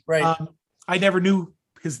things. Right. I never knew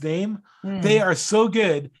his name. They are so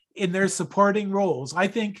good in their supporting roles. I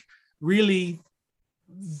think really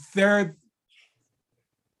the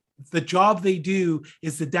job they do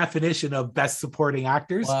is the definition of best supporting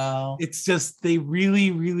actors. Wow. It's just, they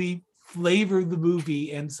really, really flavor the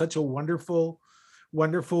movie in such a wonderful,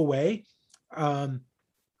 wonderful way.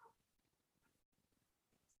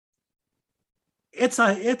 It's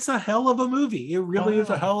a hell of a movie. It really is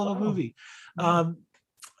a hell of a movie.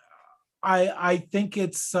 I think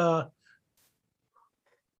it's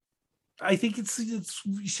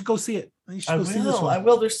you should go see it. I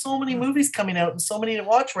will. There's so many movies coming out and so many to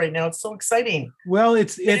watch right now. It's so exciting. Well,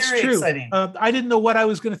 it's true. Exciting. I didn't know what I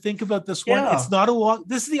was going to think about this one. Yeah. It's not a long.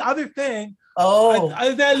 This is the other thing. Oh, I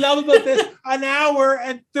love about this. An hour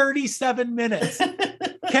and 37 minutes.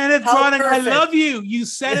 Kenneth Branagh, I love you. You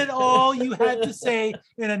said it all you had to say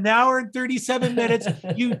in an hour and 37 minutes.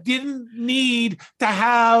 You didn't need to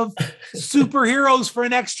have superheroes for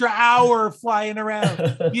an extra hour flying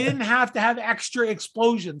around. You didn't have to have extra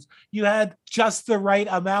explosions. You had just the right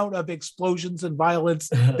amount of explosions and violence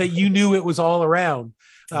that you knew it was all around.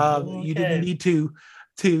 You didn't need to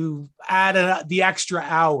add the extra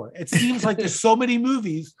hour. It seems like there's so many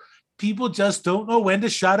movies, people just don't know when to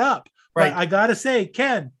shut up. Right. But I gotta say,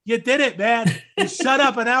 Ken, you did it, man. You shut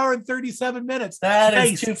up an hour and 37 minutes. That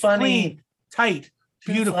is too funny. Clean, tight,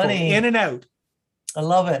 beautiful, in and out. I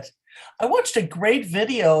love it. I watched a great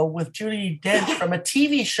video with Judi Dench from a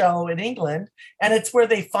TV show in England, and it's where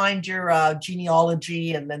they find your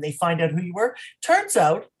genealogy and then they find out who you were. Turns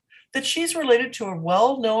out that she's related to a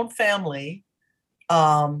well-known family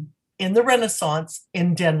in the Renaissance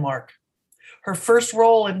in Denmark. Her first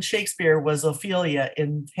role in Shakespeare was Ophelia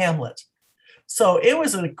in Hamlet. So it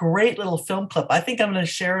was a great little film clip. I think I'm going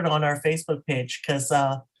to share it on our Facebook page because,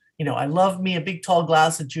 I love me a big tall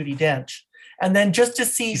glass of Judi Dench. And then just to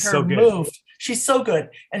see her moved, she's so good.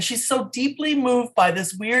 And she's so deeply moved by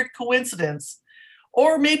this weird coincidence,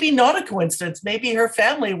 or maybe not a coincidence. Maybe her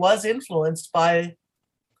family was influenced by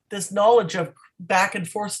this knowledge of back and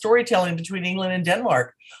forth storytelling between England and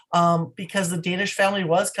Denmark, because the Danish family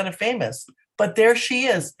was kind of famous. But there she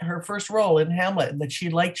is, her first role in Hamlet, and that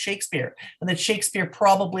she liked Shakespeare, and that Shakespeare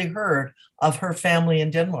probably heard of her family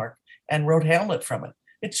in Denmark and wrote Hamlet from it.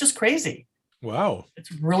 It's just crazy. Wow.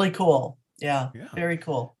 It's really cool. Yeah. Very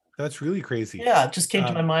cool. That's really crazy. Yeah, it just came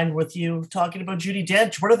to my mind with you talking about Judi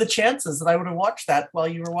Dench. What are the chances that I would have watched that while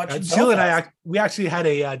you were watching Sheila and we actually had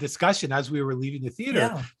a discussion as we were leaving the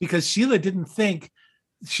theater, because Sheila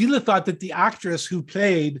thought that the actress who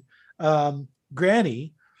played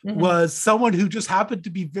Granny was someone who just happened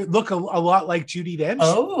to look a lot like Judi Dench.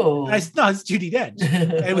 Oh. And I said, no, it's Judi Dench.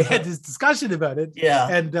 And we had this discussion about it. Yeah.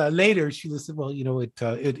 And later she said, well,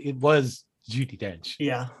 it was Judi Dench.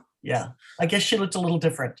 Yeah. Yeah. I guess she looked a little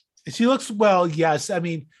different. She looks, well, yes. I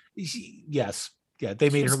mean, yes. Yeah.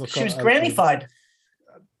 They made her look. She was grannified.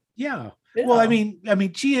 Yeah. Well, I mean,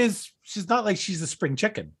 she's not like she's a spring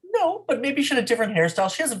chicken. No, but maybe she had a different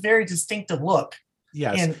hairstyle. She has a very distinctive look.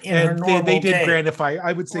 Yes, in her normal they did day. granify.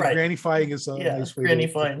 I would say granifying is a nice way.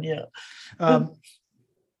 Granifying,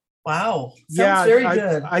 wow. Sounds very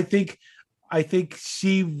good. I think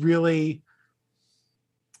she really.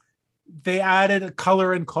 They added a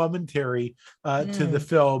color and commentary to the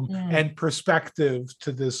film and perspective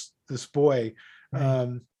to this boy,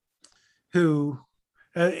 who.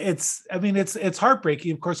 It's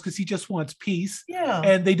heartbreaking, of course, because he just wants peace. Yeah,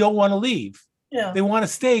 and they don't want to leave. Yeah. They want to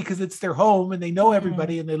stay because it's their home and they know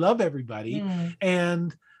everybody and they love everybody.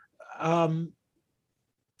 And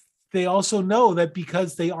they also know that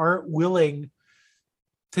because they aren't willing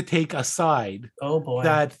to take a side,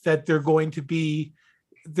 that they're going to be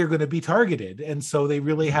targeted. And so they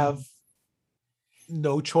really have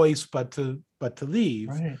no choice but to leave.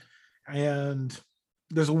 Right. And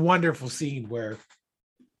there's a wonderful scene where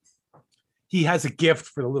he has a gift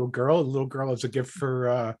for the little girl. The little girl has a gift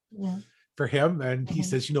for him, and he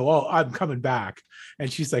says, I'm coming back,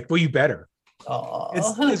 and she's like, well, you better.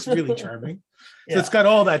 It's really charming. So it's got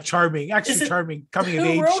all that charming coming of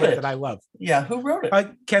age shit that I love. Yeah, who wrote it?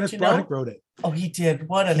 Kenneth Branagh wrote it. Oh, he did.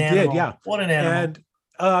 What an animal! Yeah, what an animal.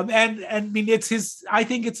 And I mean, I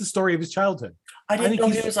think it's a story of his childhood. I didn't know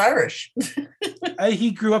he was Irish. He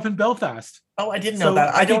grew up in Belfast. Oh, I didn't know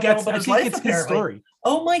that. I don't know about his life, apparently. His story.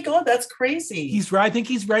 Oh my God, that's crazy. I think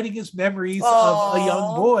he's writing his memories of a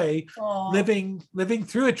young boy living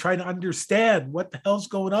through it, trying to understand what the hell's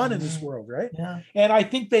going on in this world, right? Yeah. And I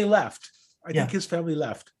think they left. I think his family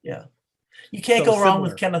left. Yeah. You can't go wrong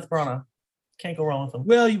with Kenneth Branagh. Can't go wrong with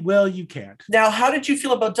him. Well, you can't. Now, how did you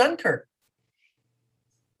feel about Dunkirk?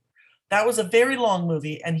 That was a very long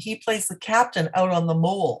movie, and he plays the captain out on the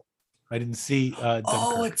mole. I didn't see Dunkirk.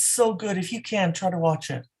 Oh, it's so good. If you can, try to watch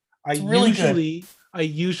it. It's really good. I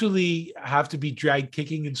usually have to be dragged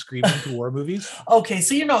kicking and screaming to war movies. Okay,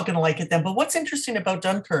 so you're not going to like it then. But what's interesting about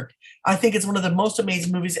Dunkirk, I think it's one of the most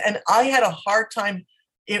amazing movies. And I had a hard time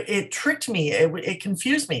it tricked me. It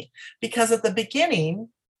confused me because at the beginning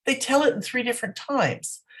they tell it in 3 different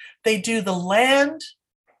times. They do the land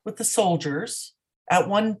with the soldiers at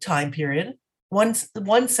one time period, one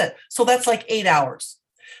set. So that's like 8 hours.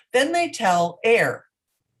 Then they tell air,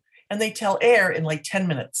 and they tell air in like 10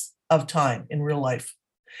 minutes of time in real life.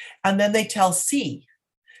 And then they tell sea,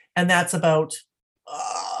 and that's about,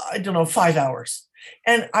 I don't know, 5 hours.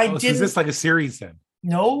 And I didn't. So is this like a series then?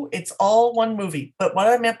 No, it's all one movie. But what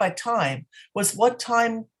I meant by time was what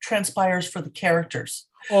time transpires for the characters.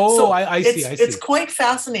 Oh, so I see. It's quite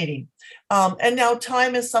fascinating. And now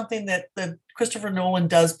time is something that Christopher Nolan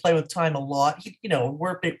does play with time a lot.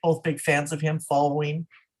 We're both big fans of him following,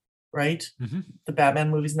 right? Mm-hmm. The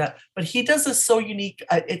Batman movies and that. But he does this so unique.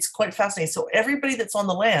 It's quite fascinating. So everybody that's on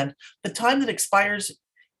the land, the time that expires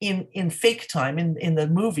in fake time in the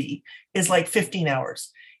movie is like 15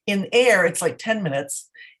 hours. In air, it's like 10 minutes.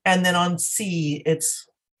 And then on sea, it's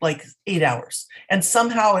like 8 hours. And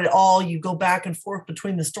somehow you go back and forth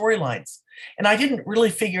between the storylines. And I didn't really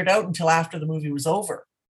figure it out until after the movie was over.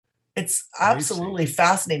 It's absolutely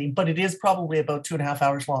fascinating, but it is probably about 2.5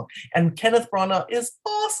 hours long. And Kenneth Branagh is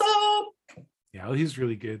awesome. Yeah, well, he's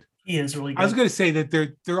really good. He is really good. I was going to say that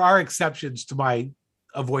there are exceptions to my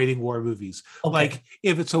avoiding war movies. Okay. Like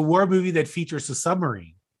if it's a war movie that features a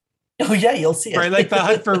submarine. Oh yeah, you'll see it. Right, like The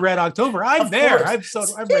Hunt for Red October. I'm there.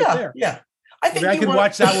 Course. I'm right there. Yeah. I think I could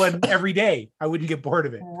watch that one every day. I wouldn't get bored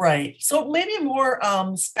of it. Right. So maybe more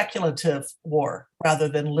speculative war rather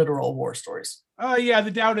than literal war stories. Oh yeah, the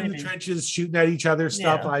down in the trenches shooting at each other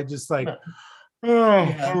stuff. I just like,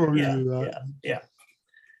 yeah.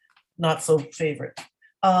 Not so favorite.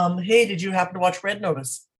 Hey, did you happen to watch Red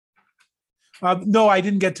Notice? No, I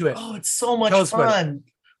didn't get to it. Oh, it's so much fun.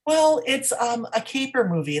 Well, it's a caper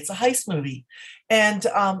movie. It's a heist movie, and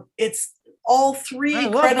it's all 3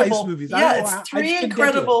 incredible movies. Yeah, it's 3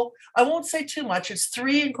 incredible. I won't say too much. It's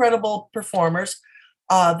 3 incredible performers.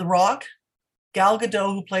 The Rock, Gal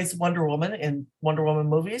Gadot, who plays Wonder Woman in Wonder Woman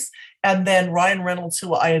movies, and then Ryan Reynolds,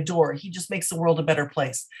 who I adore. He just makes the world a better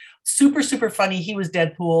place. Super, super funny. He was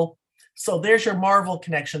Deadpool. So there's your Marvel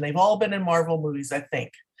connection. They've all been in Marvel movies, I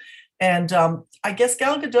think. And I guess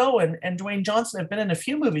Gal Gadot and Dwayne Johnson have been in a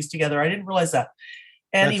few movies together. I didn't realize that.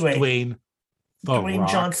 Anyway, that's Dwayne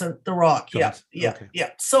Johnson, The Rock. Yeah.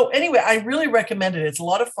 So anyway, I really recommend it. It's a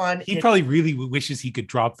lot of fun. He probably really wishes he could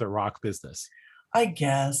drop the Rock business. I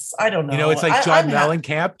guess. I don't know. It's like John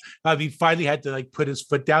Mellencamp. He finally had to put his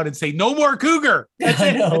foot down and say, "No more Cougar." That's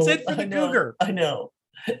it. That's it for the Cougar. I know.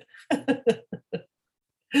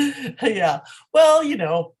 Yeah.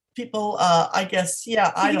 Well, people, I guess, I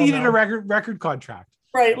don't know. He needed a record contract.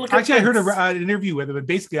 Right. Actually, I heard an interview with him, and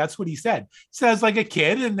basically that's what he said. He said, I was like a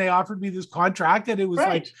kid, and they offered me this contract, and it was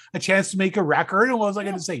like a chance to make a record. And what was I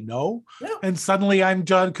going to say? No. And suddenly I'm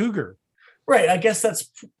John Cougar. Right. I guess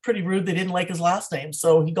that's pretty rude. They didn't like his last name,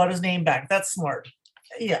 so he got his name back. That's smart.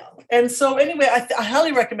 Yeah. And so anyway, I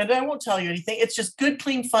highly recommend it. I won't tell you anything. It's just good,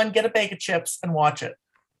 clean fun. Get a bag of chips and watch it.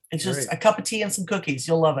 It's just a cup of tea and some cookies.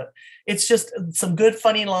 You'll love it. It's just some good,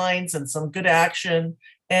 funny lines and some good action.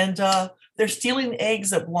 And they're stealing eggs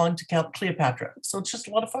that belong to Cleopatra. So it's just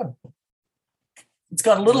a lot of fun. It's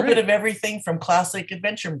got a little bit of everything from classic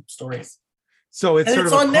adventure stories. So it's sort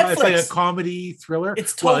of on Netflix. It's like a comedy thriller.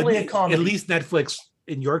 It's totally a comedy. At least Netflix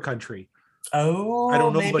in your country. Oh, I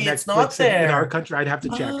don't know maybe about it's not there. In our country. I'd have to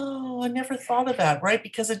check. Oh, I never thought of that. Right,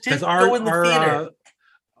 because it did go in the theater.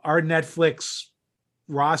 Our Netflix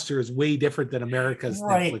roster is way different than America's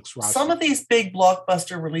Netflix roster. Some of these big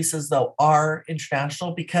blockbuster releases though are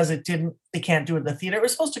international because they can't do it in the theater. It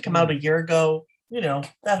was supposed to come out a year ago,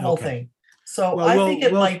 that whole thing. So I think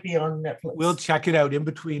it might be on Netflix. We'll check it out in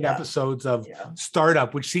between episodes of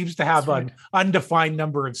Startup, which seems to have an undefined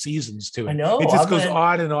number of seasons to it. I know. It just goes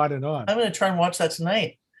on and on and on. I'm going to try and watch that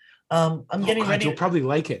tonight. I'm getting ready. You'll probably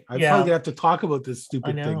like it. I'm probably going to have to talk about this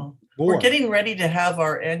stupid thing more. We're getting ready to have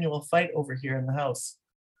our annual fight over here in the house.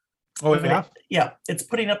 Oh, yeah? Yeah. It's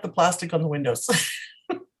putting up the plastic on the windows.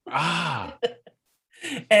 Ah.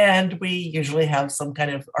 And we usually have some kind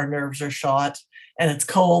of, our nerves are shot and it's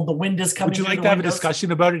cold. The wind is coming. Would you like to have a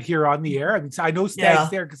discussion about it here on the air? I mean, I know Stag's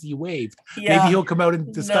there because he waved. Yeah. Maybe he'll come out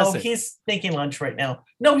and discuss it. No, he's making lunch right now.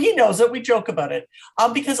 No, he knows it. We joke about it.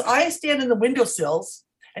 Because I stand in the windowsills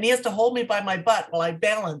and he has to hold me by my butt while I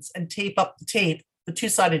balance and tape up the tape, the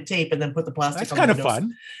 2-sided tape, and then put the plastic on the windows. That's kind of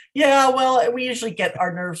fun. Yeah, well, we usually get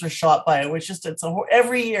our nerves are shot by it.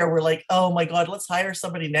 Every year we're like, oh my God, let's hire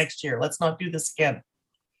somebody next year. Let's not do this again.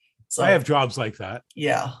 So I have jobs like that.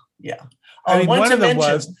 Yeah. I mean, one of them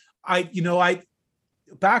was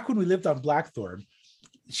back when we lived on Blackthorn,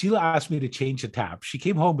 Sheila asked me to change the tap. She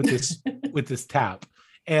came home with this with this tap,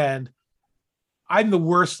 And I'm the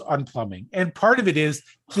worst on plumbing. And part of it is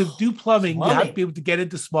to do plumbing, you have to be able to get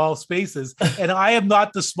into small spaces. And I am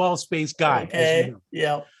not the small space guy. Okay. As you know.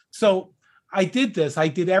 Yeah. So I did this. I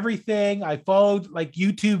did everything. I followed like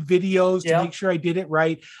YouTube videos to make sure I did it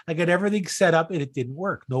right. I got everything set up and it didn't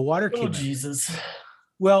work. No water came in. Jesus.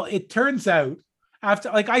 Well, it turns out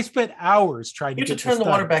after like I spent hours trying to turn the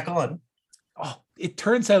water back on. Oh, it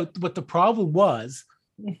turns out what the problem was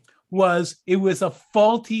it was a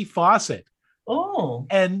faulty faucet. Oh.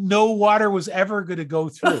 And no water was ever going to go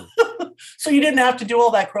through. So you didn't have to do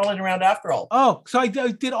all that crawling around after all. Oh, so I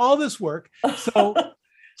did all this work. So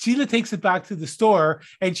Sheila takes it back to the store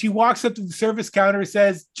and she walks up to the service counter and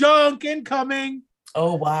says, "Junk incoming."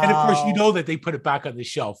 Oh, wow. And of course, you know that they put it back on the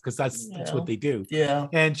shelf because that's what they do. Yeah.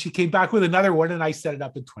 And she came back with another one and I set it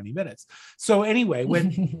up in 20 minutes. So anyway,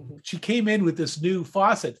 when she came in with this new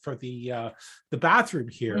faucet for the bathroom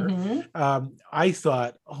here, I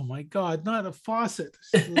thought, oh my God, not a faucet.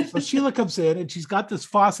 So Sheila comes in and she's got this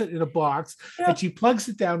faucet in a box and she plugs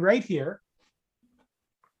it down right here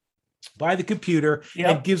by the computer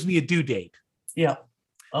and gives me a due date. Yeah.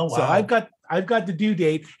 Oh, wow. So I've got the due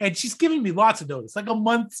date and she's giving me lots of notice, like a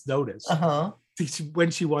month's notice when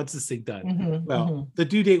she wants this thing done. The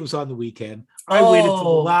due date was on the weekend. I waited till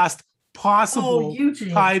the last possible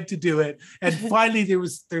time to do it. And finally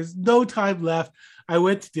there's no time left. I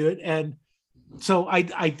went to do it. And so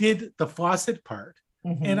I did the faucet part.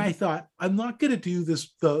 And I thought, I'm not going to do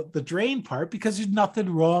the drain part because there's nothing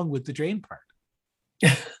wrong with the drain part.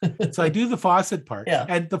 So I do the faucet part.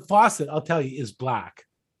 And the faucet, I'll tell you, is black.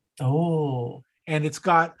 Oh. And it's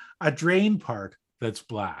got a drain part that's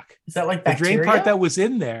black. Is that like bacteria? The drain part that was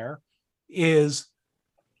in there is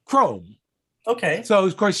chrome. Okay. So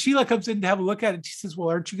of course Sheila comes in to have a look at it. She says, "Well,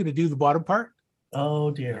 aren't you going to do the bottom part?"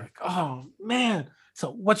 Oh dear. Like, oh man.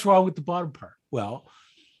 So what's wrong with the bottom part? Well,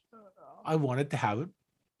 I wanted to have it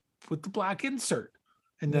with the black insert.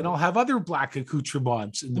 And then I'll have other black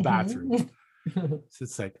accoutrements in the bathroom. So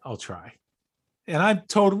it's like, I'll try. And I'm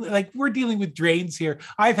totally like, we're dealing with drains here.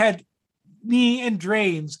 I've had me and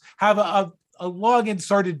drains have a long and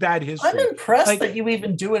sordid bad history. I'm impressed that you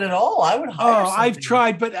even do it at all. I would hire something. I've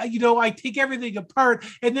tried, but I take everything apart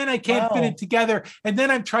and then I can't fit it together. And then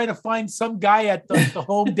I'm trying to find some guy at the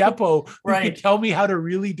Home Depot who can tell me how to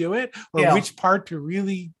really do it or which part to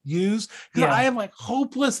really use. Because I am like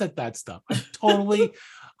hopeless at that stuff.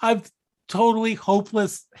 I'm totally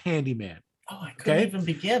hopeless handyman. Oh, I couldn't even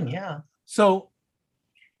begin. Yeah. So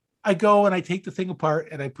I go and I take the thing apart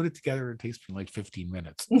and I put it together and it takes me like 15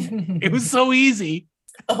 minutes. It was so easy.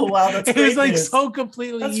 Oh, wow. That's it was like so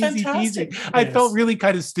completely easy. I felt really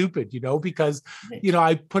kind of stupid, because,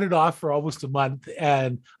 I put it off for almost a month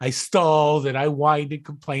and I stalled and I whined and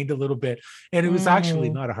complained a little bit. And it was actually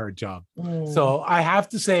not a hard job. So I have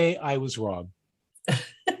to say I was wrong.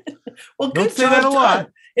 Well, good job that a lot.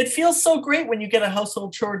 It feels so great when you get a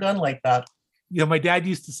household chore done like that. My dad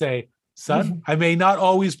used to say, "Son, I may not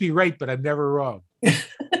always be right, but I'm never wrong."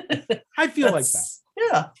 I feel like that.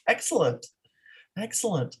 Yeah. Excellent.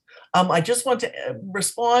 I just want to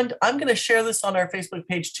respond. I'm going to share this on our Facebook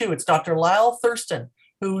page too. It's Dr. Lyle Thurston,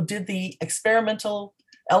 who did the experimental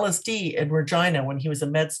LSD in Regina when he was a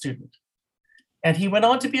med student. And he went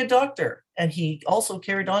on to be a doctor. And he also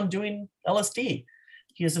carried on doing LSD.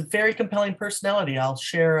 He has a very compelling personality. I'll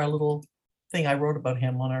share a little thing I wrote about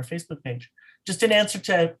him on our Facebook page. Just in answer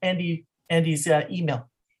to Andy's email.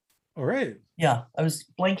 All right. Yeah, I was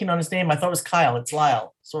blanking on his name. I thought it was Kyle. It's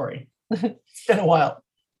Lyle. Sorry. It's been a while.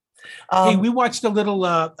 Hey, we watched a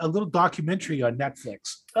little documentary on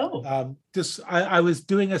Netflix. Oh. I was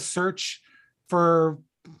doing a search for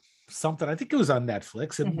something. I think it was on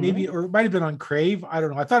Netflix, and or it might have been on Crave. I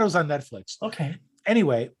don't know. I thought it was on Netflix. Okay.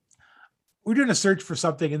 Anyway, we're doing a search for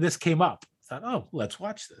something, and this came up. I thought, oh, let's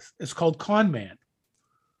watch this. It's called Con Man.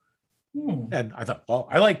 And I thought, well,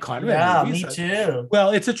 I like con man movies. Me too.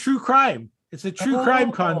 Well, it's a true crime. It's a true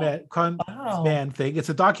crime con man thing. It's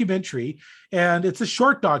a documentary, and it's a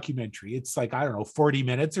short documentary. It's like, I don't know, 40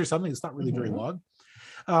 minutes or something. It's not really very long.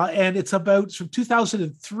 And it's from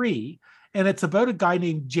 2003, and it's about a guy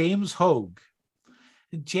named James Hogue.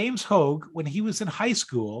 And James Hogue, when he was in high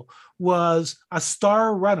school, was a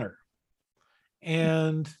star runner.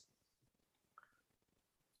 And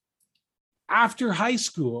after high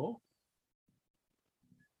school,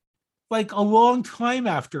 like a long time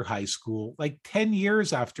after high school, like 10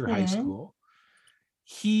 years after high school,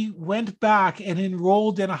 he went back and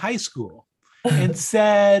enrolled in a high school and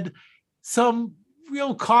said some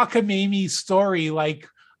real cockamamie story, like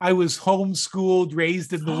I was homeschooled,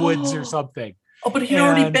 raised in the woods or something. Oh, but he'd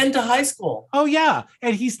already been to high school. Oh, yeah.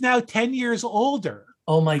 And he's now 10 years older.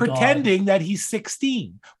 Oh my God. pretending that he's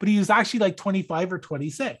 16, but he was actually like 25 or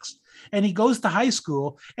 26. And he goes to high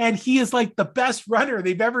school and he is like the best runner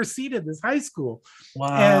they've ever seen in this high school.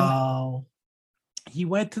 Wow. And he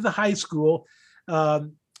went to the high school.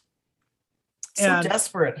 So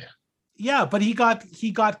desperate. Yeah, but he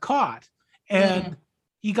got caught. And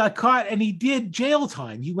he got caught and he did jail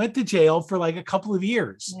time. He went to jail for like a couple of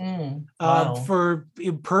years Wow. for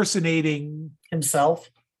impersonating himself,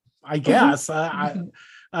 I guess.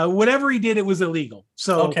 Whatever he did, it was illegal.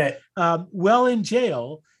 So okay. While in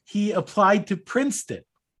jail, he applied to Princeton.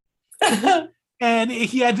 And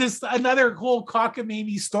he had another whole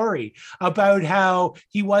cockamamie story about how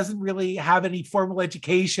he wasn't really have any formal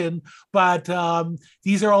education, but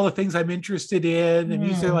these are all the things I'm interested in. And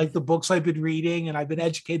these are like the books I've been reading and I've been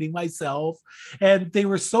educating myself. And they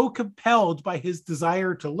were so compelled by his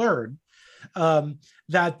desire to learn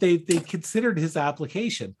that they considered his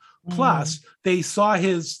application. Plus, they saw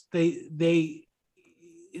they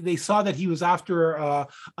saw that he was after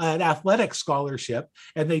an athletic scholarship,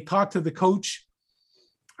 and they talked to the coach,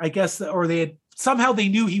 I guess, or they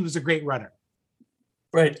knew he was a great runner.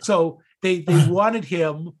 Right. So they wanted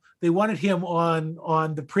him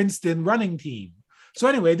on the Princeton running team. So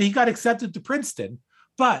anyway, he got accepted to Princeton,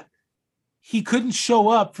 but he couldn't show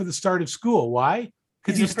up for the start of school. Why?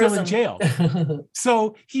 Because he's still in jail.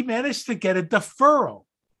 So he managed to get a deferral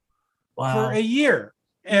for a year.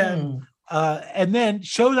 And then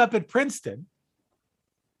showed up at Princeton,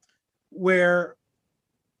 where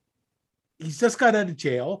he's just got out of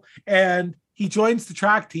jail, and he joins the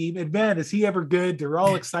track team. And man, is he ever good? They're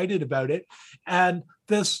all excited about it. And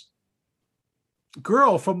this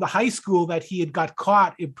girl from the high school that he had got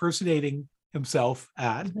caught impersonating himself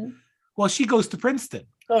at, well, she goes to Princeton.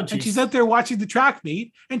 And she's out there watching the track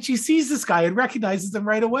meet, and she sees this guy and recognizes him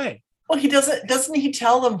right away. Well, doesn't he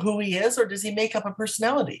tell them who he is, or does he make up a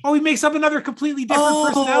personality? Oh, he makes up another completely different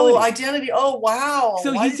personality. Identity. Oh, wow.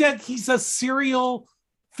 So he's a serial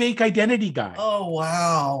fake identity guy. Oh,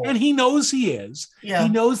 wow. And he knows he is. Yeah. He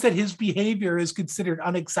knows that his behavior is considered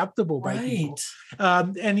unacceptable by people.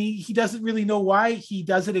 And he doesn't really know why he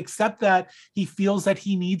does it, except that he feels that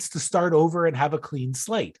he needs to start over and have a clean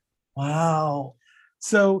slate. Wow.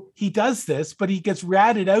 So he does this, but he gets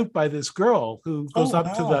ratted out by this girl who goes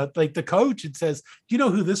up to the coach and says, "Do you know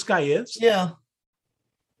who this guy is?" Yeah.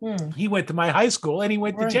 He went to my high school and he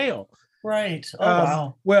went to jail. Right. Oh,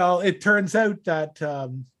 wow. Well, it turns out that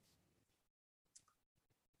the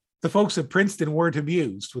folks at Princeton weren't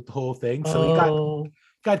amused with the whole thing. So he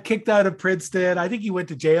got kicked out of Princeton. I think he went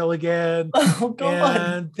to jail again. Oh, God.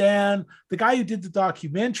 And then the guy who did the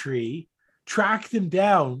documentary tracked him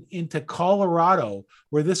down into Colorado,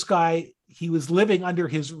 where this guy, he was living under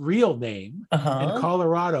his real name in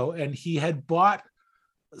Colorado, and he had bought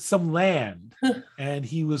some land and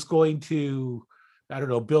he was going to, I don't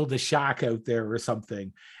know, build a shack out there or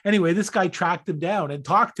something. Anyway, this guy tracked him down and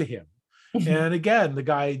talked to him. And again, the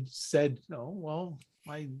guy said, "No, well,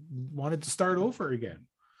 I wanted to start over again."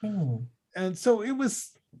 And so it was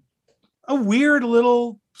a weird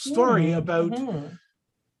little story about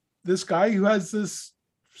this guy who has this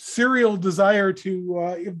serial desire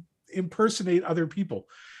to impersonate other people.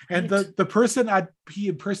 And the person he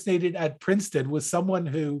impersonated at Princeton was someone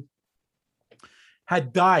who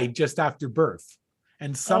had died just after birth.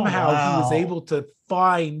 And somehow he was able to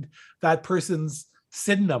find that person's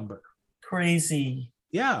SIN number. Crazy.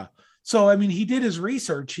 Yeah. So, I mean, he did his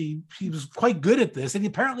research. He was quite good at this. And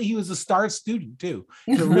apparently he was a star student too.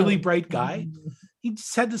 He's a really bright guy. He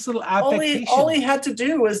just had this little affectation. All he had to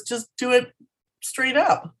do was just do it straight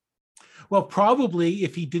up. Well, probably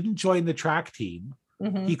if he didn't join the track team,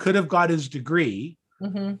 he could have got his degree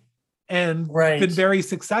and been very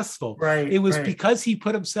successful. It was because he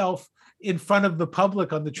put himself in front of the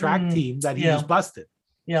public on the track team that he was busted.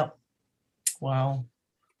 Yeah. Wow.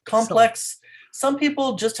 Complex. Some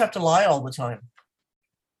people just have to lie all the time.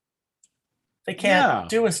 They can't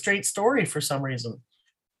do a straight story for some reason.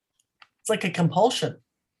 It's like a compulsion.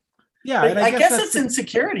 Yeah. But I guess it's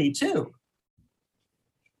insecurity too.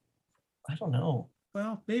 I don't know.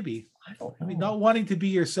 Well, maybe. I don't know. I mean, not wanting to be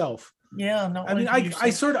yourself. Yeah. No. I mean, I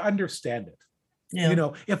sort of understand it. Yeah. You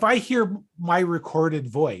know, if I hear my recorded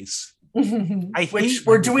voice, which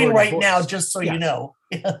we're doing right now, just so you know.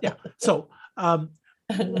 Yeah. So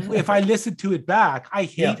if I listen to it back, I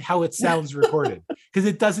hate how it sounds recorded because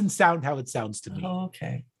it doesn't sound how it sounds to me. Oh,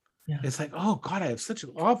 okay. Yeah. It's like, oh God, I have such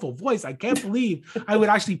an awful voice. I can't believe I would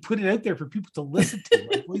actually put it out there for people to listen to.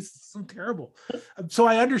 My voice is so terrible. So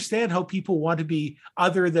I understand how people want to be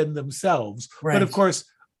other than themselves. Right. But of course,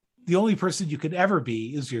 the only person you can ever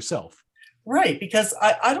be is yourself. Right, because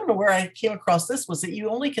I don't know where I came across this, was that you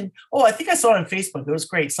only can, oh, I think I saw it on Facebook. It was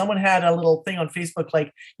great. Someone had a little thing on Facebook,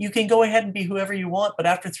 like you can go ahead and be whoever you want, but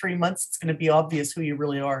after 3 months, it's going to be obvious who you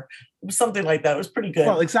really are. It was something like that. It was pretty good.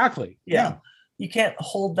 Well, exactly. Yeah. You can't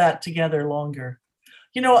hold that together longer.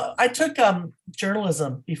 I took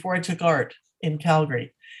journalism before I took art in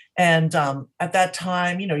Calgary. And at that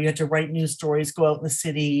time, you had to write news stories, go out in the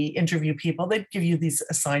city, interview people. They'd give you these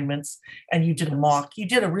assignments and you did a mock. You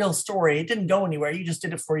did a real story. It didn't go anywhere. You just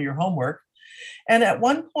did it for your homework. And at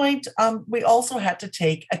one point, we also had to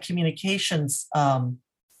take a communications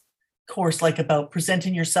course, like about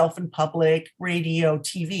presenting yourself in public, radio,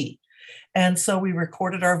 TV. And so we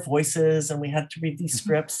recorded our voices and we had to read these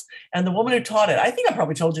scripts. And the woman who taught it, I think I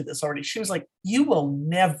probably told you this already. She was like, you will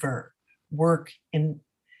never work in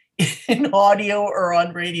audio or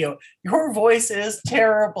on radio. Your voice is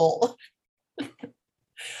terrible.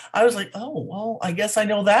 I was like, oh, well, I guess I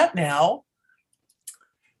know that now.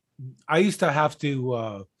 I used to have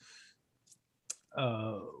to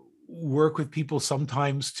work with people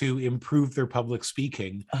sometimes to improve their public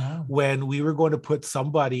speaking when we were going to put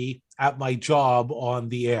somebody at my job on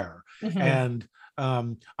the air. And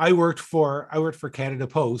I worked for Canada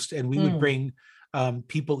Post, and we would bring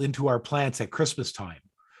people into our plants at Christmas time,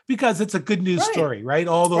 because it's a good news story, right?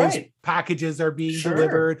 All those packages are being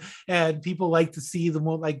delivered, and people like to see them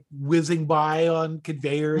like whizzing by on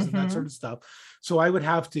conveyors and that sort of stuff. So I would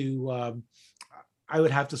have to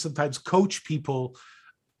sometimes coach people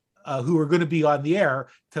who are going to be on the air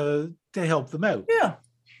to help them out. Yeah.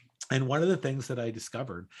 And one of the things that I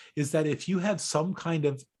discovered is that if you have some kind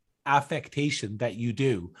of affectation that you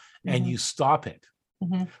do and you stop it,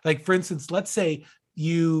 like for instance, let's say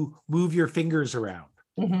you move your fingers around.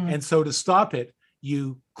 And so to stop it,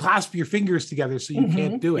 you clasp your fingers together so you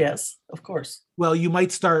can't do it. Yes, of course. Well, you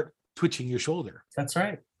might start twitching your shoulder. That's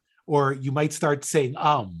right. Or you might start saying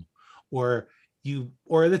or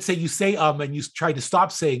let's say you say and you try to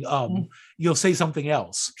stop saying you'll say something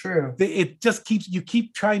else. True. It just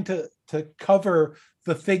keep trying to cover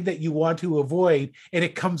the thing that you want to avoid, and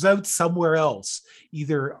it comes out somewhere else,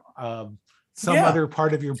 either some other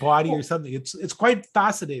part of your body or something. It's quite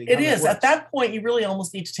fascinating. It is. At that point, you really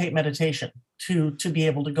almost need to take meditation to be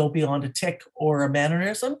able to go beyond a tic or a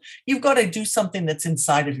mannerism. You've got to do something that's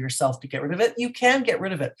inside of yourself to get rid of it. You can get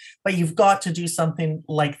rid of it, but you've got to do something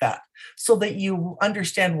like that so that you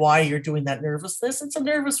understand why you're doing that nervousness. It's a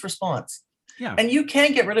nervous response. Yeah. And you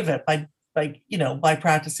can get rid of it by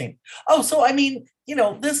practicing. Oh, so I mean,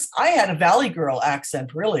 I had a Valley Girl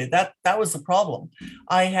accent, really. That was the problem.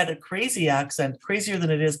 I had a crazy accent, crazier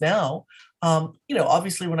than it is now.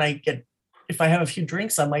 Obviously if I have a few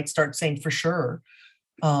drinks, I might start saying for sure.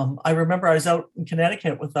 I remember I was out in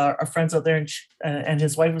Connecticut with our friends out there, and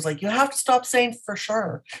his wife was like, you have to stop saying for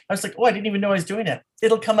sure. I was like, oh, I didn't even know I was doing it.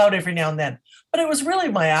 It'll come out every now and then. But it was really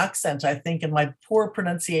my accent, I think, and my poor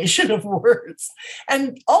pronunciation of words.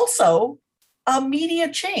 And also, media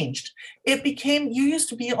changed. It became, you used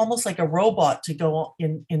to be almost like a robot to go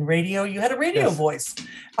in radio. You had a radio voice.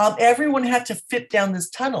 Everyone had to fit down this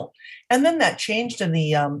tunnel. And then that changed in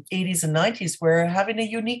the 80s and 90s, where having a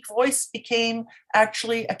unique voice became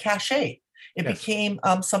actually a cachet. It became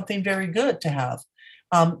something very good to have.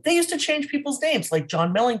 They used to change people's names, like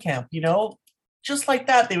John Mellencamp, just like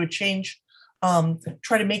that. They would change,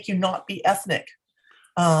 try to make you not be ethnic.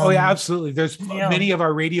 Absolutely. There's many of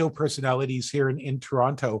our radio personalities here in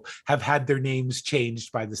Toronto have had their names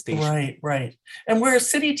changed by the station. Right. And where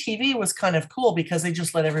City TV was kind of cool because they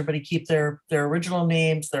just let everybody keep their original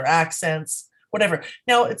names, their accents, whatever.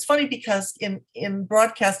 Now, it's funny because in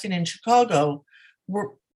broadcasting in Chicago,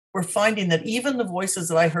 we're finding that even the voices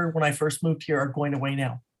that I heard when I first moved here are going away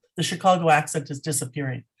now. The Chicago accent is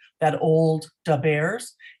disappearing. That old da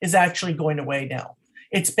Bears is actually going away now.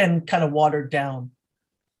 It's been kind of watered down,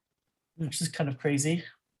 which is kind of crazy.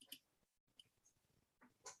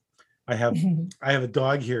 I have a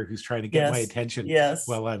dog here who's trying to get my attention. Yes.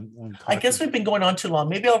 While I'm talking. I guess we've been going on too long.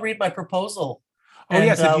 Maybe I'll read my proposal.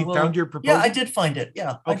 Yes. Have you found your proposal? Yeah, I did find it.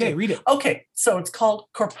 Yeah. Okay, read it. Okay. So it's called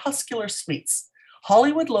Corpuscular Suites: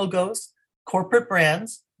 Hollywood Logos, Corporate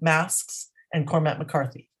Brands, Masks, and Cormac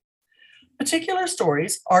McCarthy. Particular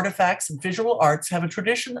stories, artifacts, and visual arts have a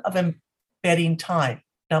tradition of embedding time,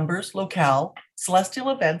 numbers, locale, celestial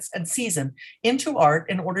events, and season into art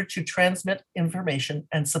in order to transmit information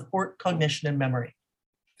and support cognition and memory.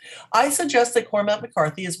 I suggest that Cormac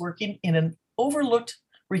McCarthy is working in an overlooked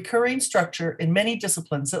recurring structure in many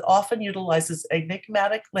disciplines that often utilizes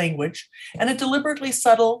enigmatic language and a deliberately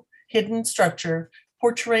subtle hidden structure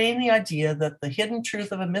portraying the idea that the hidden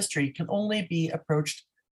truth of a mystery can only be approached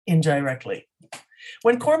indirectly.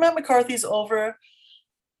 Within Cormac McCarthy's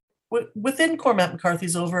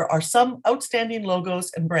over are some outstanding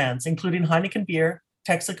logos and brands, including Heineken Beer,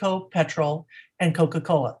 Texaco, Petrol, and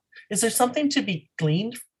Coca-Cola. Is there something to be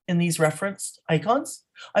gleaned in these referenced icons?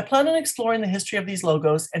 I plan on exploring the history of these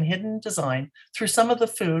logos and hidden design through some of the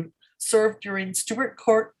food served during Stuart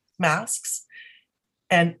Court masks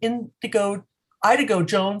and Idago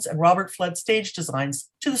Jones and Robert Flood stage designs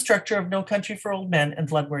to the structure of No Country for Old Men and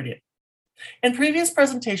Blood Meridian. In previous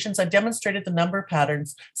presentations, I demonstrated the number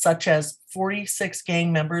patterns such as 46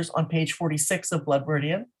 gang members on page 46 of Blood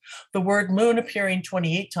Meridian, the word moon appearing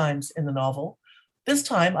 28 times in the novel. This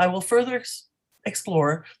time, I will further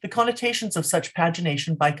explore the connotations of such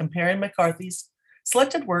pagination by comparing McCarthy's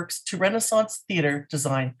selected works to Renaissance theater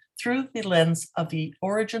design through the lens of the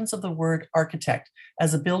origins of the word architect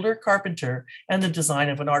as a builder, carpenter, and the design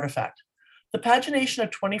of an artifact. The pagination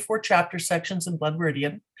of 24 chapter sections in Blood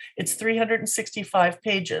Meridian, its 365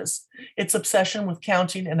 pages, its obsession with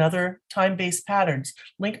counting and other time-based patterns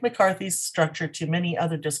link McCarthy's structure to many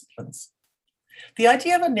other disciplines. The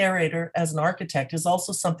idea of a narrator as an architect is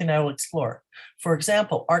also something I will explore. For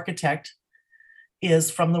example, architect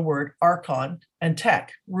is from the word archon and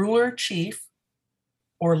tech, ruler, chief,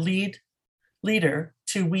 or leader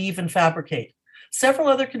to weave and fabricate. Several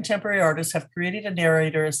other contemporary artists have created a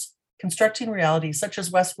narrator as constructing reality, such as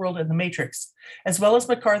Westworld and The Matrix, as well as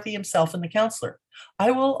McCarthy himself in The Counselor. I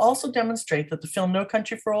will also demonstrate that the film No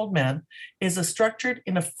Country for Old Men is structured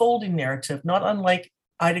in a folding narrative, not unlike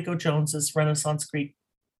Idago Jones's Renaissance Greek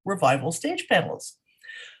revival stage panels.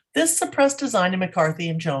 This suppressed design in McCarthy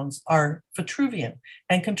and Jones are Vitruvian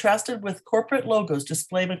and contrasted with corporate logos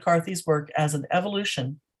display McCarthy's work as an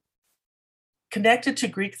evolution connected to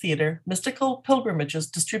Greek theater, mystical pilgrimages,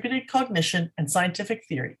 distributed cognition, and scientific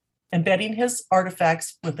theory, embedding his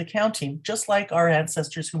artifacts with accounting, just like our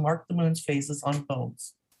ancestors who marked the moon's phases on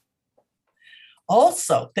bones.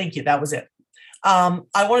 Also, thank you, that was it.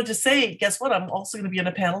 I wanted to say, guess what? I'm also going to be on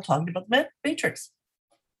a panel talking about the Matrix.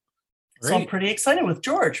 Great. So I'm pretty excited with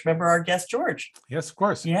George. Remember our guest, George? Yes, of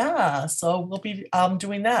course. Yeah, so we'll be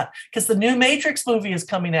doing that because the new Matrix movie is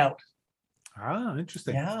coming out. Ah,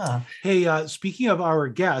 interesting. Yeah. Hey, speaking of our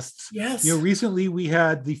guests, yes, recently we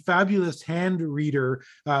had the fabulous hand reader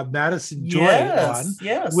Madison Joy on.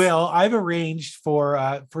 Yes. Well, I've arranged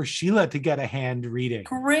for Sheila to get a hand reading.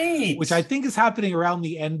 Great. Which I think is happening around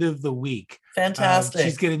the end of the week. Fantastic.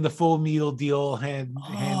 She's getting the full meal deal hand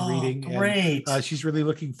reading. Great. And, she's really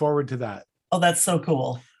looking forward to that. Oh, that's so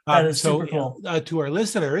cool. That is super cool. To our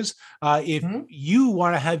listeners, if you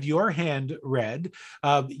want to have your hand read,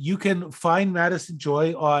 you can find Madison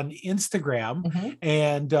Joy on Instagram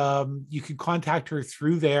and you can contact her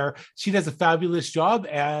through there. She does a fabulous job.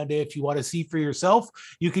 And if you want to see for yourself,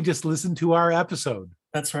 you can just listen to our episode.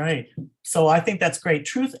 That's right. So I think that's great.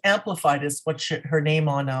 Truth Amplified is what her name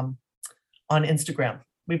on Instagram.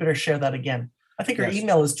 We better share that again. I think her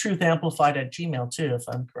email is truthamplified@gmail too, if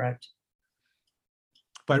I'm correct.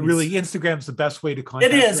 But really, Instagram's the best way to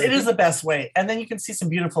contact her. It is the best way. And then you can see some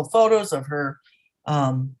beautiful photos of her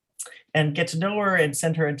and get to know her and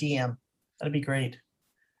send her a DM. That'd be great.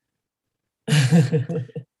 I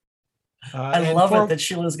love it that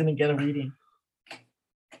Sheila's going to get a reading.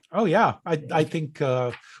 Oh, yeah. I think,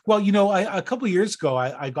 a couple of years ago,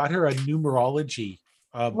 I got her a numerology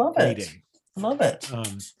reading. Love it.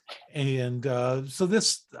 So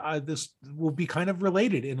this will be kind of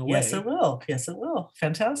related in a way. Yes, it will.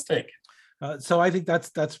 Fantastic. So I think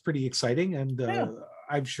that's pretty exciting, and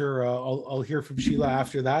I'm sure I'll hear from Sheila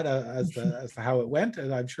after that as to how it went,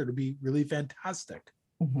 and I'm sure it'll be really fantastic.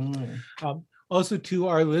 Also, to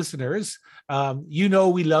our listeners,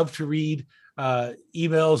 we love to read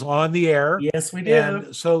emails on the air. Yes, we do.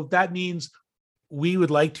 And so that means we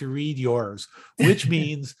would like to read yours, which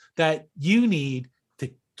means that you need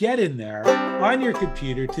to get in there on your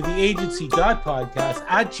computer to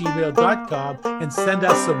theagency.podcast@gmail.com and send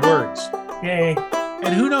us some words. Yay.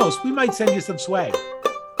 And who knows, we might send you some swag.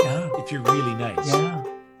 Yeah. If you're really nice. Yeah,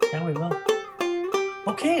 we will.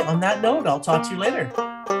 Okay, on that note, I'll talk to you later.